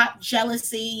drop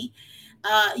jealousy.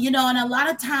 And a lot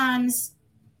of times,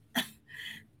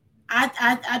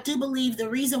 I do believe the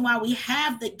reason why we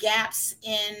have the gaps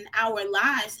in our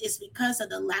lives is because of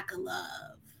the lack of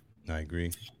love. I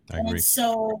agree. And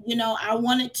so, I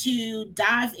wanted to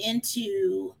dive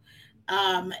into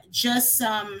just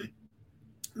some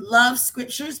love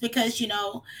scriptures because,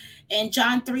 in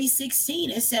John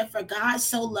 3:16, it said, "For God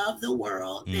so loved the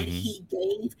world that he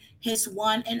gave his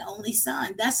one and only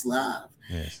son." That's love.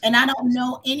 Yes. And I don't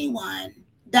know anyone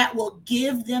that will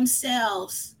give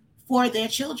themselves for their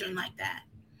children like that.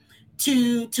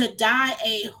 To die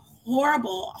a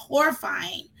horrible,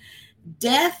 horrifying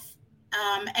death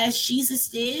as Jesus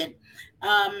did,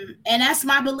 And that's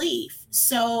my belief.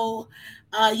 So,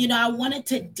 I wanted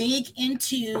to dig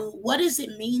into what does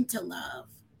it mean to love.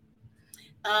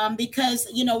 Because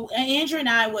Andrew and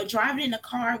I were driving in the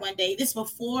car one day. This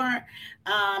before,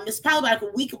 it's probably like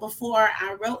a week before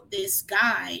I wrote this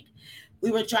guide. We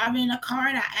were driving in a car,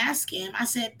 and I asked him. I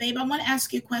said, "Babe, I want to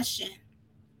ask you a question.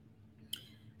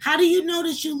 How do you know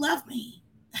that you love me?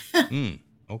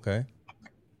 Okay.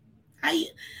 How you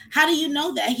how do you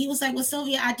know that?" He was like, "Well,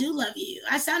 Sylvia, I do love you."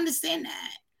 I said, "I understand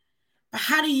that, but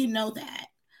how do you know that?"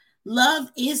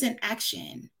 Love is an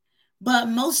action, but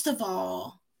most of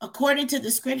all, according to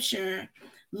the scripture,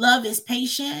 love is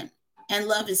patient and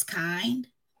love is kind,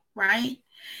 right?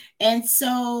 And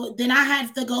so then I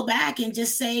had to go back and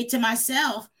just say to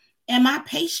myself, am I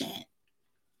patient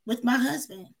with my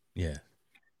husband? Yeah.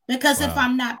 Because if Wow.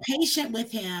 I'm not patient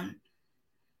with him,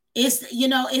 is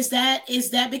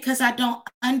that because I don't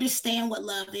understand what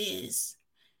love is?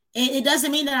 It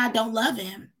doesn't mean that I don't love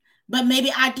him, but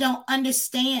maybe I don't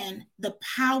understand the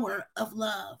power of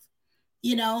love,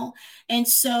 you know. And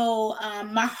so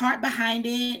my heart behind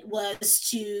it was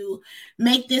to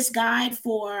make this guide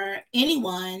for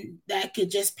anyone that could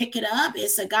just pick it up.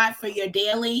 It's a guide for your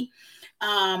daily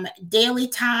time,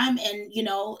 and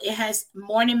it has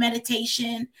morning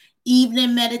meditation,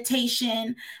 evening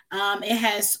meditation. It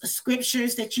has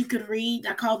scriptures that you could read.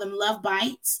 I call them love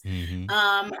bites. Mm-hmm.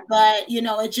 But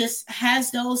it just has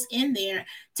those in there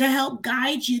to help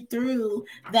guide you through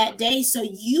that day so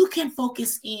you can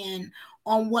focus in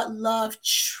on what love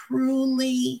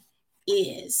truly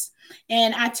is.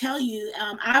 And I tell you,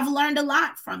 I've learned a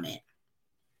lot from it.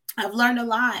 I've learned a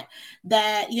lot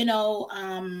that You've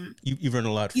learned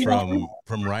a lot you know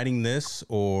from writing this,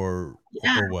 yeah, or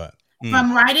what? Mm.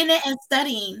 from writing it and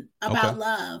studying Okay. about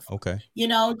love, Okay.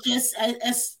 just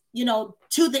as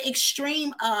to the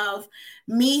extreme of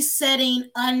me setting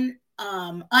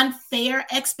unfair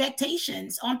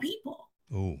expectations on people,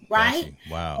 Oh, got right? you.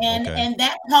 Wow. and Okay. and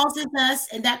that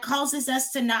causes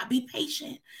us to not be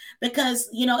patient, because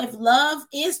if love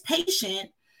is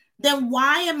patient, then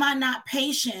why am I not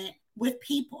patient with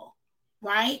people,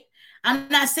 right? I'm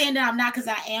not saying that I'm not, because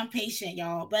I am patient,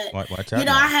 y'all, but Watch out I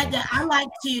now. had Don't to I like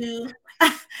to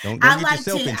don't I get like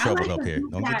yourself to in I trouble like up to here.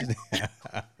 deep Don't get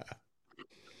dive.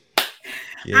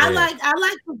 you. I Yeah. like I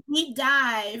like to deep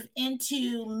dive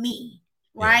into me,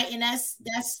 Yeah. right? And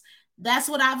that's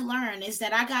what I've learned, is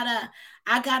that I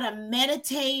gotta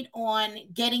meditate on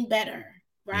getting better,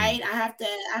 Mm. right? I have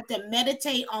to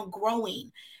meditate on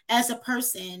growing as a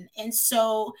person. And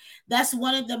so that's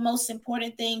one of the most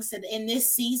important things that in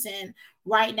this season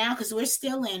right now, because we're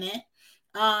still in it.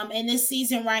 In this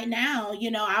season right now,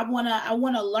 I want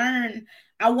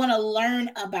to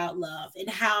learn about love, and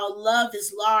how love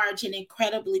is large and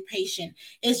incredibly patient.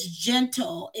 It's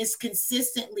gentle, it's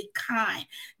consistently kind.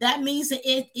 That means that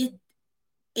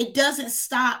it doesn't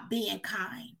stop being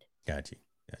kind. Got you.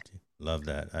 Got you. Love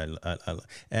that.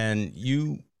 And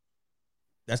you.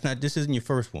 That's not. This isn't your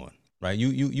first one, right?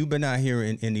 You've been out here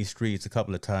in these streets a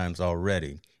couple of times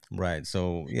already, right?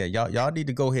 So yeah, y'all need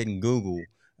to go ahead and Google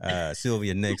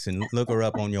Sylvia Nixon. Look her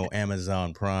up on your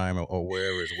Amazon Prime, or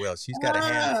wherever as well. She's got a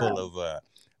handful Oh,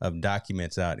 of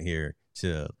documents out here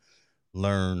to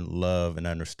learn, love, and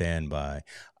understand by.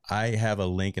 I have a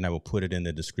link, and I will put it in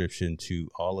the description to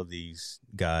all of these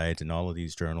guides and all of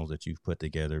these journals that you've put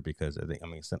together, because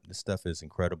this stuff is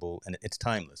incredible and it's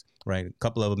timeless, right? A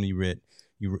couple of them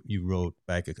you wrote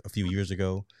back a few years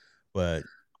ago, but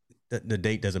the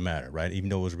date doesn't matter, right? Even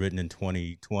though it was written in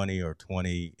 2020 or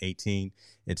 2018,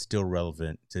 it's still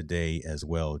relevant today as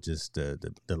well. Just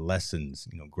the lessons,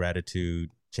 gratitude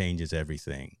changes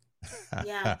everything.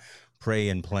 yeah, Pray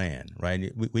and plan,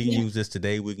 right? We can yeah, use this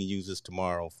today. We can use this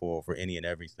tomorrow for any and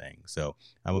everything. So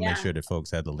I will make yeah. sure that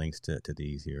folks have the links to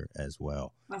these here as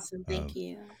well. Awesome. Thank Um,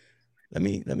 you. let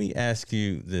me ask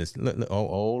you this.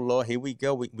 Oh Lord, here we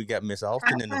go. We got Miss Hi,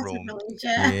 Austin in the Pastor room.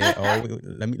 Yeah. Oh,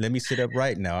 Felicia. let me sit up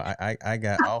right now. I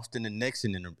got Austin and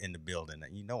Nixon in the building.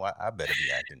 I better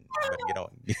be acting. I better get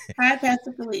on. Hi,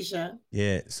 Pastor Felicia.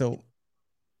 Yeah. So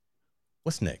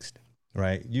what's next,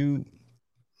 right? You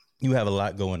have a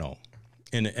lot going on,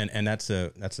 and that's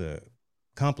a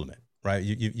compliment, right?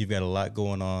 You've got a lot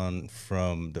going on,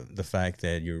 from the fact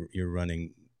that you're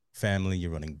running family,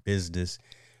 you're running business,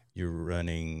 you're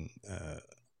running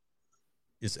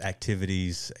just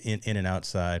activities in and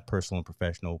outside, personal and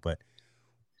professional. But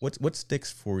what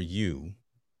sticks for you,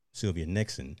 Sylvia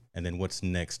Nixon, and then what's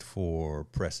next for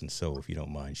Press and So, if you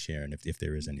don't mind sharing, if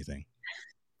there is anything.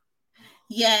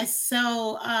 Yes.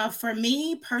 So for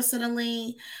me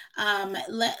personally,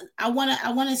 I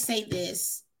wanna say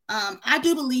this. I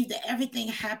do believe that everything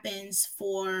happens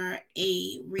for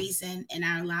a reason in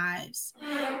our lives.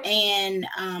 And,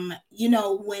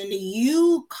 when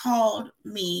you called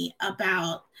me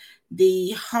about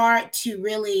the heart to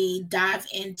really dive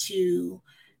into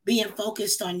being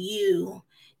focused on you,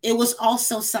 it was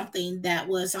also something that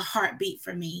was a heartbeat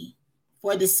for me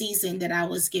for the season that I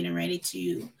was getting ready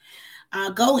to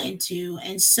go into.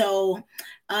 And so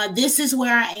this is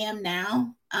where I am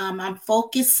now. I'm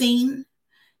focusing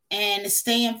and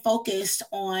staying focused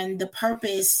on the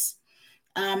purpose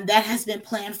that has been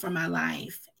planned for my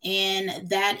life. And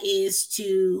that is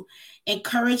to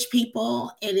encourage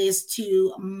people, it is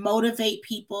to motivate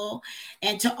people,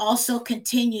 and to also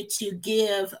continue to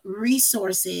give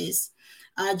resources.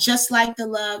 Just like the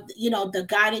love, the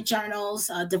guided journals,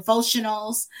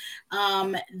 devotionals,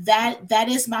 that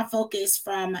is my focus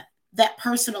from that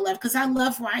personal level, because I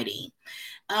love writing.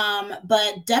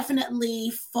 But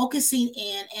definitely focusing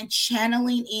in and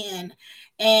channeling in.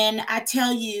 And I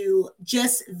tell you,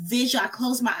 just visual, I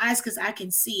close my eyes because I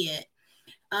can see it.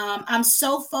 I'm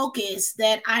so focused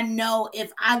that I know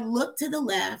if I look to the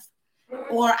left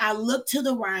or I look to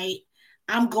the right,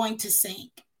 I'm going to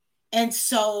sink. And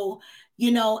so,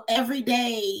 every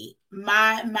day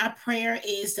my prayer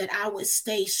is that I would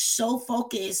stay so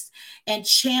focused and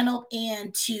channeled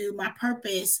into my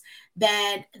purpose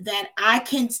that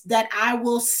I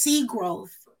will see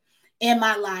growth in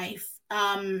my life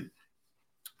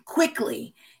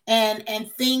quickly,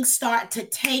 and things start to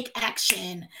take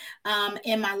action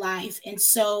in my life. And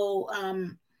so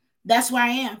that's where I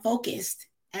am focused,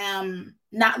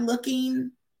 not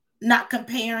looking, not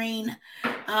comparing,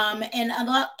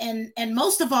 and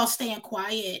most of all staying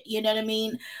quiet. You know what I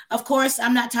mean? Of course,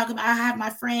 I'm not talking about, I have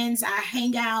my friends, I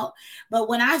hang out, but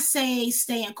when I say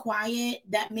staying quiet,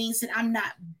 that means that I'm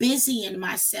not busying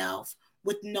myself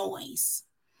with noise,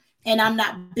 and I'm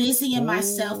not busying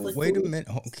myself Oh, with wait a food. minute.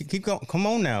 Keep going. Come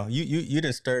on now. You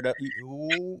done stirred up.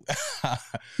 Ooh.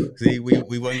 See,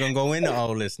 we weren't gonna go into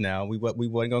all this now. We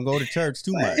weren't gonna go to church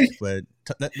too much, but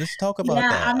let's talk about Yeah,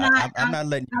 that. I'm not. I'm not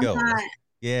letting you I'm go. not.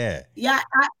 Yeah. Yeah,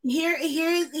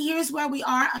 here's where we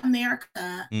are,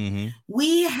 America. Mm-hmm.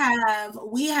 We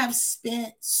have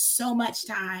spent so much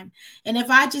time, and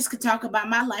if I just could talk about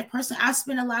my life personally, I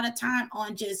spent a lot of time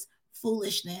on just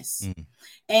foolishness. Mm-hmm.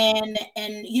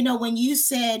 And when you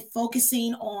said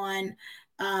focusing on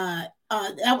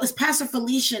that was Pastor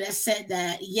Felicia that said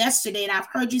that yesterday, and I've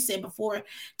heard you say before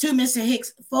to Mr.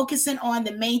 Hicks, focusing on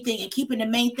the main thing and keeping the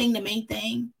main thing the main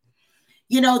thing.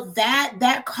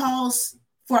 That calls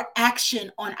for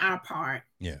action on our part.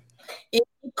 Yeah. It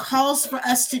calls for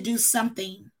us to do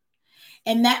something.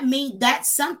 And that means that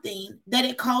something that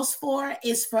it calls for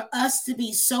is for us to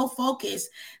be so focused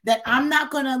that I'm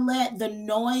not going to let the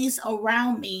noise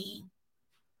around me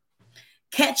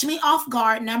catch me off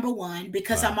guard, number one,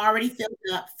 because Wow. I'm already filled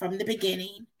up from the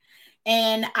beginning.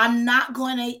 And I'm not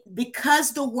going to,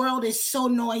 because the world is so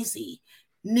noisy,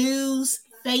 news,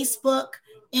 Facebook,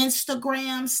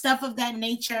 Instagram, stuff of that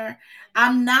nature.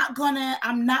 I'm not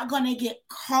gonna get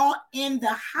caught in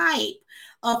the hype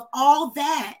of all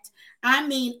that. I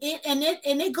mean,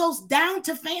 it goes down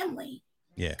to family.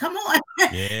 Yeah. Come on.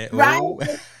 Yeah. Right? Oh.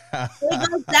 It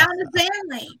goes down to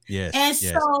family. Yes. And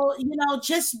Yes. so,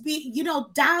 just be,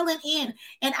 dialing in.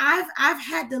 And I've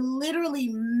had to literally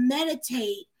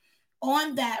meditate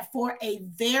on that for a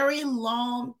very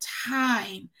long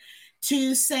time,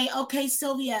 to say, okay,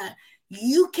 Sylvia,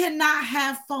 you cannot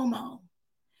have FOMO.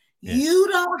 Yes. You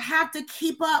don't have to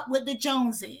keep up with the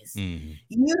Joneses. Mm-hmm.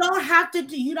 You don't have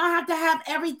to have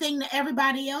everything that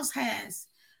everybody else has.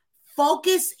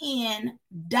 Focus in,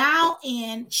 dial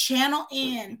in, channel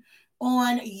in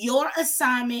on your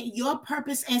assignment, your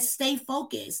purpose, and stay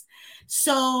focused.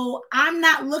 So I'm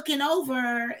not looking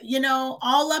over,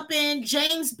 all up in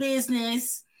James'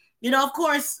 business. Of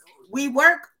course, we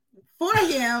work for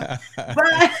him,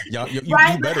 but Y'all, right, you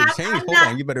but better change. I'm Hold not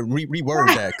on. You better reword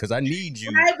right, that, because I need you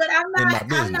right, but I'm in not, my I'm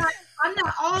business. not, I'm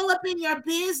not all up in your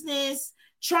business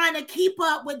trying to keep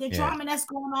up with the Yeah. drama that's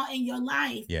going on in your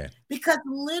life. Yeah. Because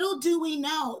little do we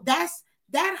know, that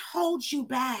holds you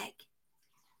back.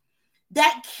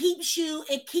 It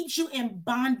keeps you in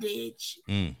bondage.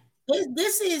 Mm.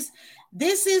 This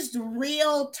is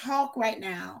real talk right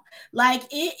now. Like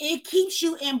it keeps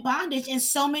you in bondage, and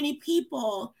so many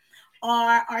people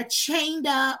are chained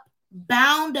up,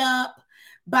 bound up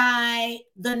by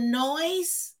the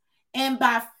noise, and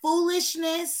by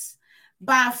foolishness,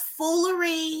 by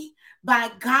foolery,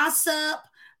 by gossip,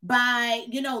 by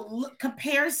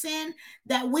comparison,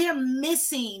 that we're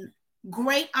missing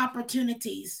great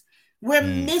opportunities. We're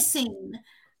Mm. missing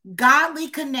godly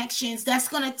connections that's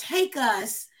going to take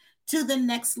us to the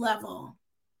next level.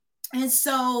 And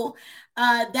so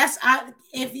I've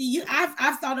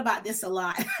thought about this a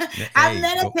lot. I've Hey,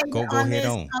 meditated go on ahead this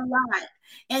on. a lot.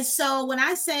 And so when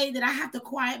I say that I have to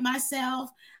quiet myself,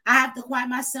 I have to quiet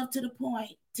myself to the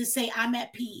point to say I'm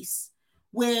at peace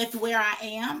with where I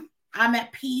am. I'm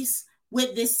at peace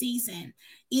with this season.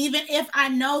 Even if I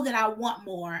know that I want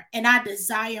more and I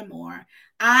desire more,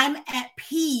 I'm at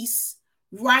peace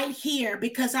right here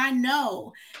because I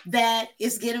know that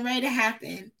it's getting ready to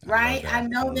happen, I love right? that. I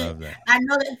love that. I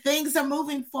know that things are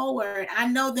moving forward. I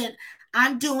know that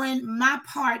I'm doing my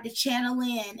part to channel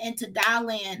in and to dial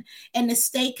in and to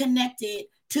stay connected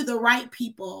to the right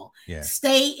people. Yeah.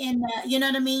 Stay in the, you know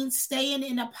what I mean? Staying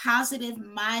in a positive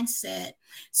mindset.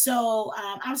 So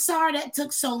I'm sorry that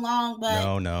took so long, but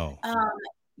No, no.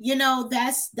 um,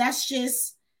 that's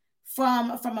just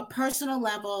from a personal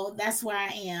level. That's where I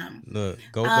am. Look,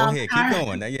 go ahead, keep Our,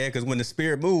 going. Yeah, because when the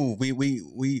spirit moves,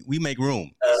 we make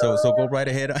room. So go right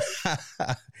ahead.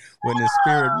 When the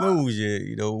spirit moves,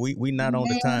 we not on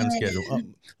the time schedule.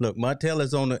 man, Look, Martell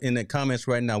is in the comments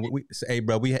right now. We say, hey,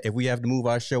 bro, if we have to move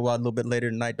our show out a little bit later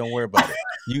tonight, don't worry about it.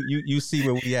 You see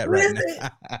where we at right now.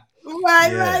 listen,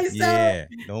 right, Yeah, right. yeah.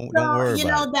 Don't worry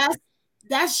about it.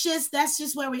 That's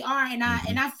just where we are, and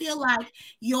Mm-hmm. I feel like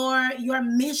your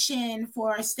mission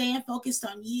for staying focused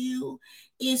on you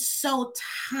is so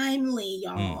timely,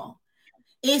 Mm. y'all.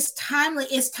 It's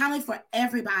timely for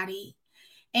everybody,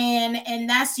 and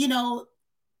that's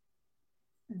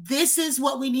this is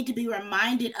what we need to be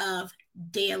reminded of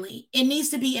daily. It needs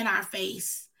to be in our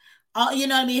face. You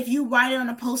know what I mean? If you write it on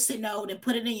a post-it note and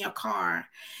put it in your car,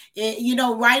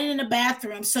 write it in the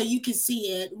bathroom so you can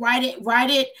see it. Write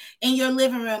it in your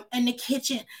living room, in the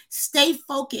kitchen. Stay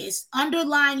focused.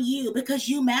 Underline you because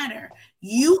you matter.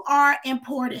 You are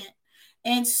important.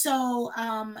 And so,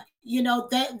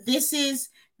 that this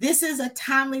is a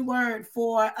timely word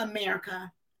for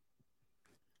America.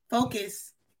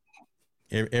 Focus.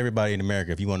 Everybody in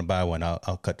America, if you want to buy one,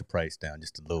 I'll cut the price down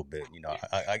just a little bit.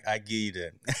 I give you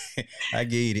the I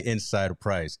give you the insider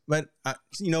price. But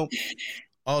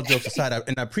all jokes aside,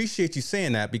 and I appreciate you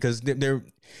saying that because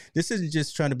this isn't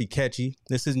just trying to be catchy.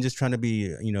 This isn't just trying to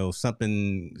be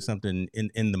something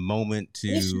in the moment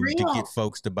It's to get real.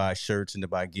 folks to buy shirts and to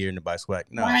buy gear and to buy swag.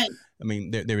 No, Right. I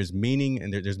mean there is meaning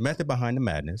and there's method behind the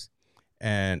madness.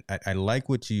 And I like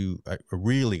I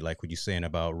really like what you're saying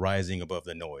about rising above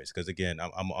the noise. Because again,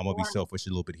 I'm gonna be Right. selfish a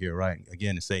little bit here, right?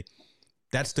 Again, to say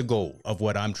that's the goal of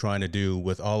what I'm trying to do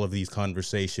with all of these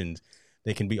conversations.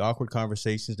 They can be awkward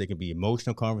conversations. They can be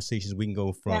emotional conversations. We can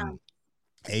go Yeah. from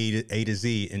A to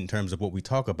Z in terms of what we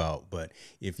talk about. But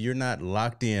if you're not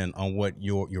locked in on what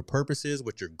your purpose is,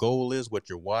 what your goal is, what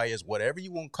your why is, whatever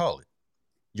you want to call it,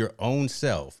 your own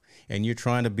self, and you're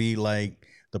trying to be like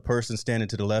the person standing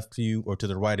to the left of you or to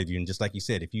the right of you, and just like you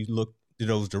said, if you look to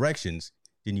those directions,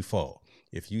 then you fall.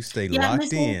 If you stay Yeah. locked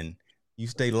Listen. in, you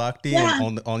stay locked in Yeah.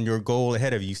 on your goal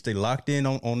ahead of you. You stay locked in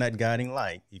on that guiding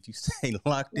light. If you stay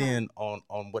locked Yeah. in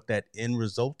on what that end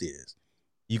result is,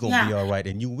 you're gonna be Yeah. all right,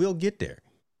 and you will get there.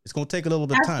 It's gonna take a little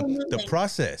bit of time. The Absolutely.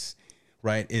 process,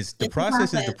 right? It's a Is the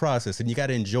process. process, and you got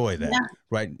to enjoy that, Yeah.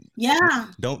 right?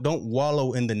 Yeah. Don't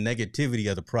wallow in the negativity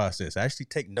of the process. Actually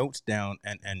take notes down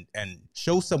and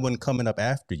show someone coming up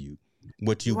after you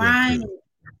what you went Right. through,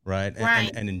 right?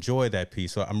 Right. And enjoy that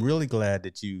piece. So I'm really glad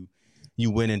that you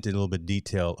went into a little bit of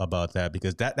detail about that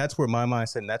because that's where my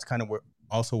mindset and that's kind of where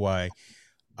also why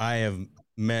I have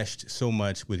meshed so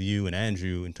much with you and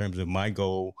Andrew in terms of my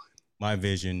goal, my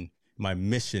vision, my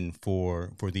mission for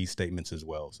these statements as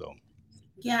well. So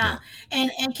Yeah. yeah.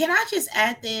 And can I just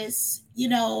add this?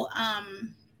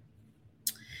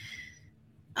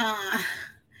 Uh,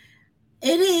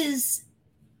 it is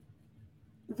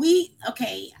we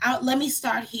okay. Let me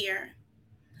start here.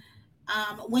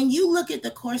 When you look at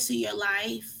the course of your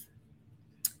life,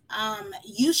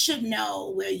 you should know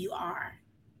where you are.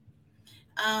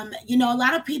 A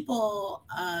lot of people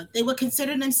they would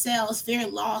consider themselves very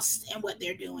lost in what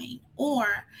they're doing, or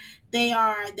they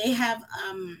have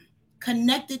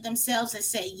connected themselves and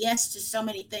said yes to so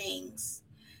many things,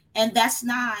 and that's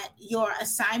not your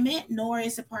assignment, nor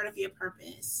is it part of your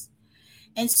purpose.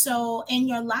 And so, in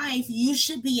your life, you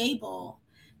should be able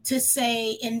to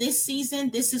say, in this season,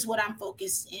 this is what I'm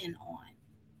focused in on.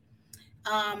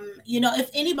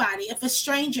 If a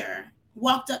stranger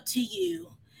walked up to you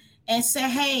and said,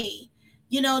 "Hey,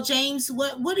 James,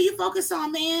 what do you focus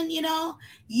on, man?"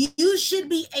 You should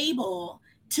be able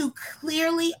to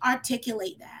clearly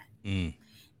articulate that. Mm.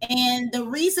 And the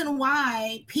reason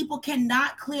why people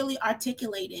cannot clearly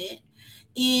articulate it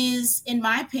is, in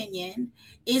my opinion,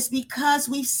 is because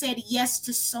we've said yes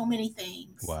to so many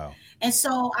things. Wow. And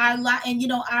so our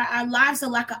lives are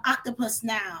like an octopus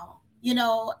now,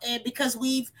 and because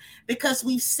we've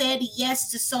said yes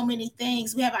to so many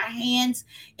things. We have our hands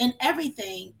in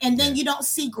everything, and then Yeah. you don't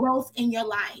see growth in your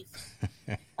life.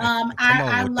 um Come our,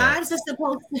 on our with that. lives are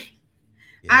supposed to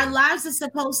our Yeah. lives are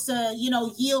supposed to,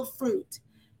 yield fruit.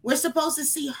 We're supposed to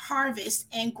see harvest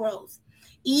and growth.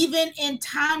 Even in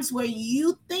times where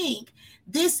you think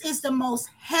this is the most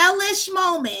hellish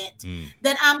moment Mm.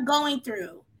 that I'm going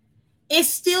through, it's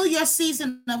still your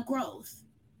season of growth.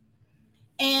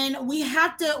 And we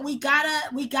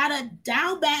gotta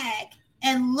dial back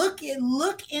and look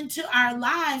into our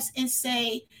lives and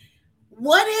say,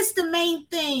 what is the main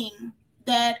thing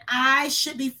that I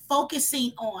should be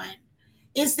focusing on?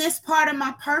 Is this part of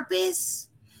my purpose?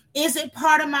 Is it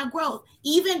part of my growth?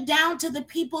 Even down to the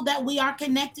people that we are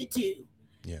connected to,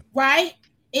 Yeah. right?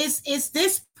 Is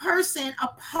this person a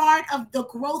part of the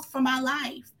growth for my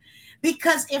life?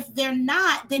 Because if they're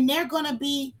not, then they're going to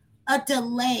be a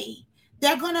delay.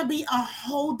 They're going to be a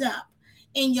holdup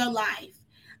in your life.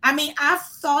 I mean, I've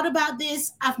thought about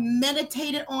this. I've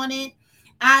meditated on it.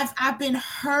 I've been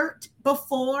hurt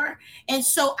before, and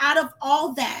so out of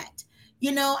all that,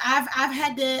 I've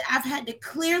had to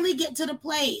clearly get to the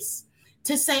place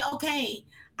to say, okay,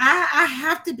 I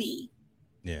have to be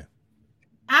Yeah.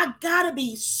 I gotta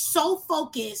be so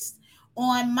focused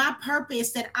on my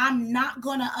purpose that I'm not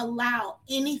gonna allow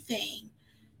anything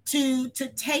to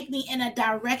take me in a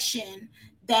direction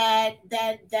that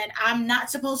I'm not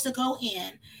supposed to go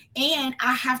in. And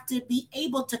I have to be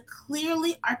able to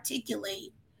clearly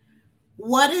articulate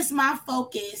what is my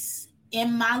focus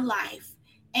in my life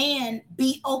and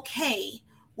be okay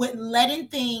with letting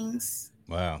things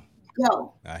Wow.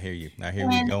 go. I hear you. I hear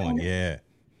where you're And going. and Yeah.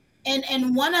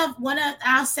 and one of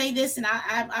I'll say this, and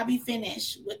I'll be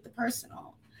finished with the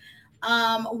personal.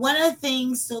 One of the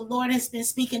things the Lord has been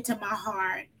speaking to my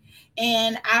heart,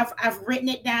 and I've written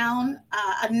it down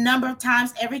a number of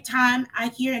times. Every time I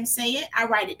hear Him say it, I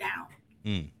write it down.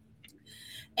 Mm.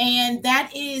 And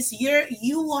that is,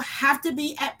 you will have to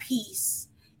be at peace,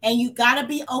 and you got to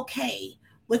be okay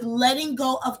with letting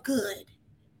go of good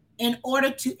in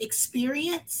order to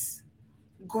experience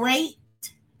great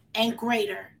and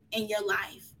greater in your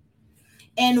life.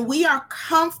 And we are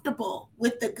comfortable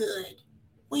with the good.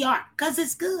 We are, because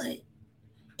it's good.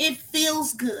 It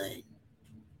feels good,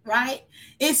 right?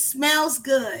 It smells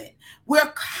good.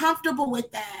 We're comfortable with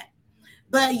that.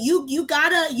 But you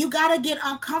gotta get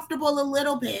uncomfortable a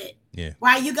little bit, Yeah.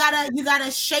 right? You gotta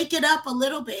shake it up a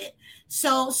little bit,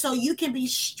 so you can be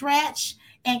stretched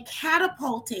and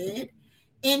catapulted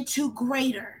into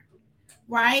greater,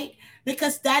 right?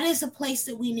 Because that is a place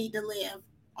that we need to live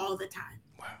all the time.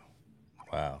 Wow.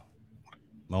 Wow.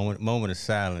 Moment of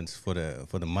silence for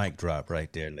the mic drop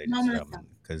right there, ladies and Moment of gentlemen.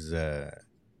 Because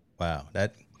wow,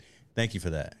 that thank you for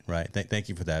that. Right. Thank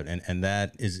you for that. And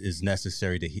that is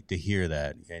necessary to hear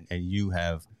that. And you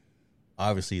have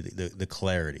obviously the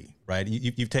clarity, right?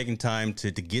 You've taken time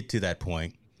to get to that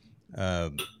point.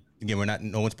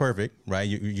 Again, no one's perfect, right?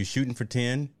 You're shooting for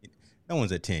 10. No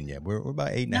one's at 10 yet. We're about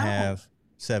eight and a No. half,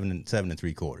 seven and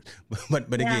three quarters. But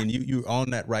Yeah. again, you're on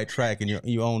that right track, and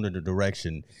you own the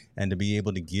direction, and to be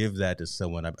able to give that to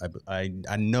someone,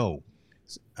 I know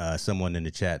someone in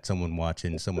the chat, someone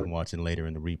watching later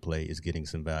in the replay is getting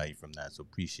some value from that. So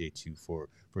appreciate you for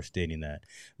stating that.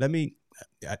 Let me,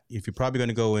 if you're probably going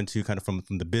to go into kind of from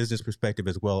the business perspective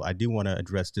as well, I do want to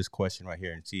address this question right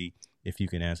here and see if you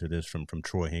can answer this from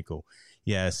Troy Hinkle.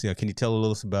 Yes, can you tell a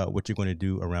little about what you're going to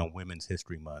do around Women's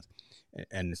History Month,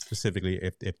 and specifically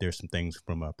if there's some things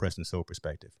from a Press and Soul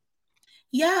perspective?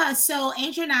 Yeah, so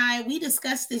Andrew and I, we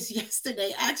discussed this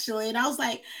yesterday actually, and I was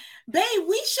like, babe,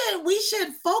 we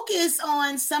should focus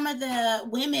on some of the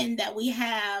women that we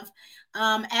have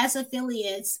as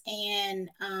affiliates, and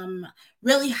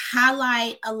really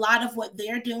highlight a lot of what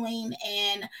they're doing,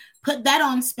 and put that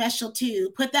on special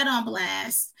too, put that on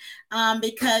blast,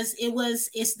 because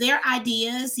it's their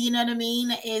ideas, you know what I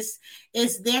mean?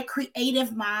 It's their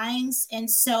creative minds, and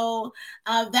so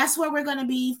that's where we're going to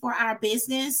be for our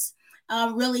business,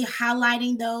 really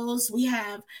highlighting those. We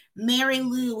have Mary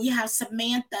Lou, we have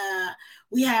Samantha,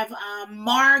 we have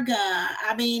Marga.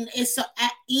 I mean, it's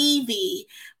Evie,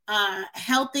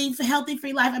 healthy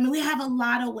free life. I mean, we have a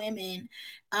lot of women,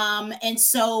 and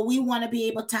so we want to be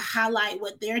able to highlight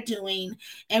what they're doing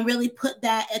and really put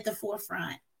that at the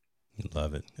forefront.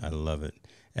 Love it. I love it.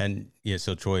 And yeah,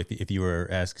 so Troy, if you were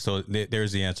asked, so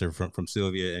there's the answer from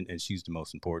Sylvia, and she's the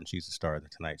most important. She's the star of the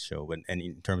Tonight Show. And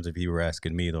in terms of you were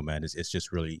asking me though, man, it's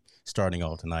just really starting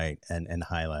all tonight and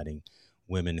highlighting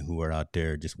women who are out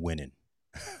there just winning.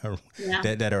 Yeah.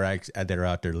 that are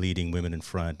out there leading women in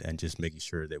front and just making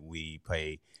sure that we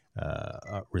pay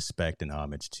respect and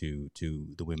homage to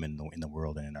the women in the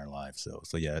world and in our lives.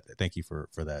 So yeah, thank you for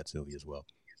that, Sylvia, as well.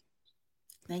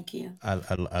 Thank you.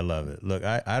 I love it. Look,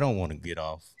 I don't want to get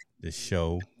off the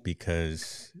show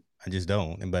because I just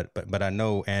don't. And but I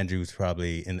know Andrew's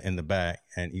probably in the back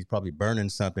and he's probably burning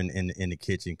something in the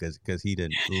kitchen because he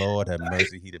didn't. Lord have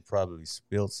mercy, he did probably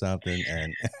spilled something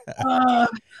and Uh,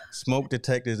 smoke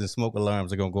detectors and smoke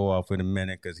alarms are gonna go off in a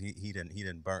minute because he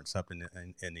didn't burn something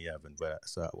in the oven. But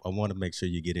so I want to make sure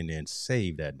you get in there and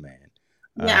save that man.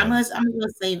 yeah, Um, I'm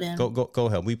gonna save him. go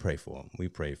ahead. We pray for him. We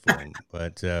pray for him.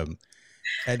 But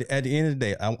at the end of the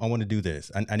day, I want to do this.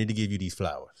 I need to give you these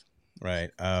flowers, right?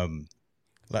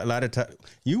 A lot of time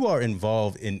you are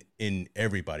involved in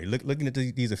everybody. Looking at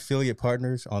these affiliate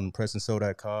partners on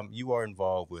PrestonSoul.com, you are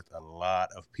involved with a lot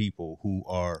of people who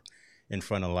are in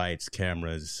front of lights,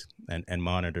 cameras, and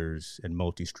monitors and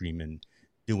multi-streaming,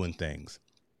 doing things.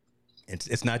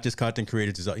 It's not just content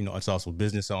creators. It's, it's also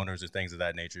business owners and things of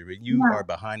that nature. But you Yeah. are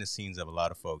behind the scenes of a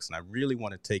lot of folks, and I really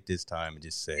want to take this time and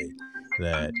just say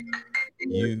that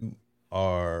you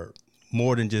are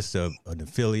more than just an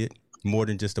affiliate, more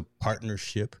than just a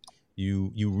partnership.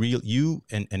 You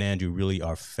and Andrew really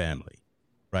are family,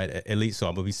 right? At least so.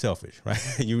 I'm gonna be selfish, right?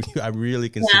 I really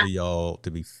Yeah. consider y'all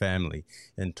to be family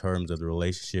in terms of the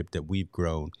relationship that we've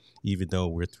grown, even though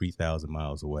we're 3,000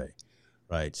 miles away,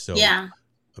 right? So Yeah.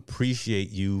 appreciate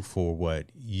you for what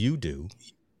you do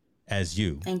as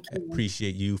you Thank you.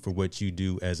 appreciate you for what you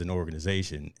do as an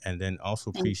organization, and then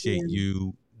also Thank appreciate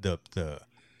you. you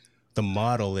the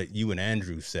model that you and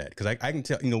Andrew set. Because I can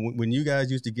tell, when you guys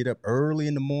used to get up early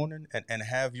in the morning and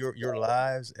have your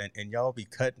lives and y'all be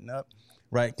cutting up,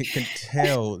 right? Can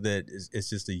tell that it's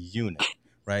just a unit,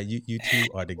 right? You two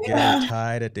are together, Yeah.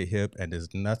 tied at the hip, and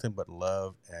there's nothing but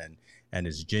love and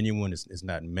it's genuine. It's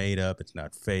not made up. It's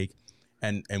not fake.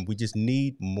 And we just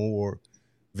need more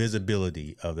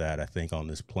visibility of that, I think, on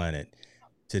this planet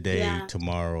today, Yeah.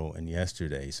 tomorrow, and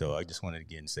yesterday. So I just wanted to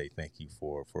again say thank you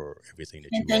for everything that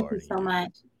And you thank are you and you so do.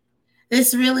 much.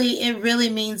 It really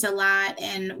means a lot.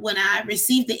 And when I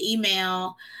received the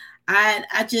email, I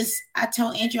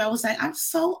told Andrew, I was like, I'm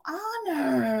so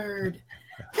honored.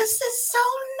 This is so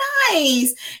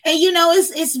nice. And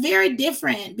it's very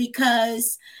different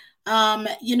because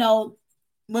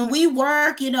when we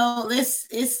work,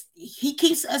 it's he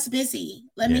keeps us busy.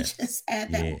 Let me Yes. just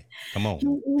add that. Yeah. Come He, on.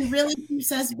 he really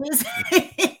keeps us busy.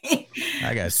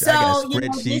 I got So,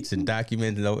 spreadsheets and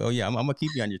documents. Oh yeah, I'm gonna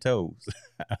keep you on your toes.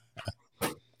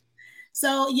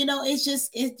 so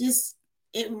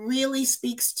it really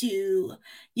speaks to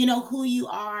who you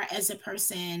are as a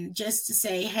person, just to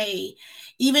say, hey,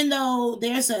 even though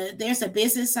there's a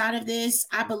business side of this,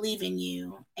 I believe in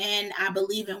you and I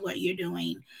believe in what you're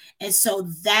doing. And so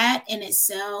that in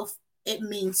itself, it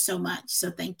means so much. So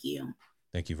thank you.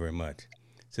 Thank you very much.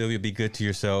 Sylvia, be good to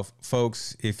yourself.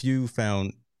 Folks, if you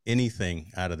found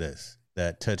anything out of this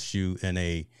that touched you in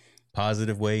a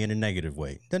positive way, in a negative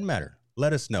way, doesn't matter.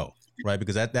 Let us know, right?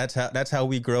 Because that's how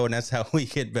we grow and that's how we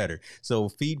get better. So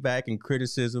feedback and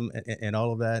criticism and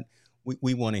all of that,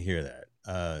 we want to hear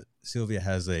that. Sylvia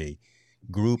has a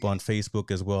group on Facebook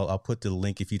as well. I'll put the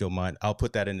link if you don't mind. I'll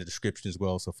put that in the description as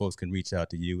well so folks can reach out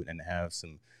to you and have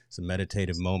some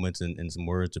meditative moments and some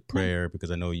words of prayer, because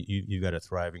I know you got a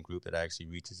thriving group that actually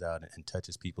reaches out and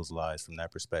touches people's lives from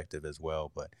that perspective as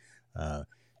well. But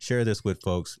share this with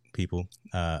folks, people.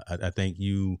 I think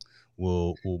you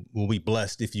will be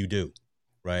blessed if you do,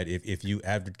 right? If you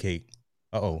advocate,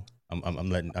 I'm not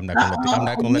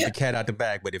gonna let the cat out the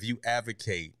bag. But if you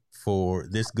advocate for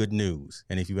this good news,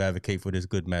 and if you advocate for this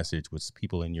good message with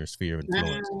people in your sphere of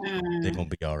influence, they're gonna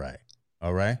be all right.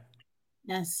 All right.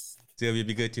 Yes. Sylvia,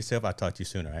 be good to yourself. I'll talk to you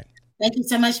soon. All right. Thank you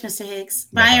so much, Mr. Hicks.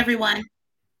 Bye Bye, bye. everyone.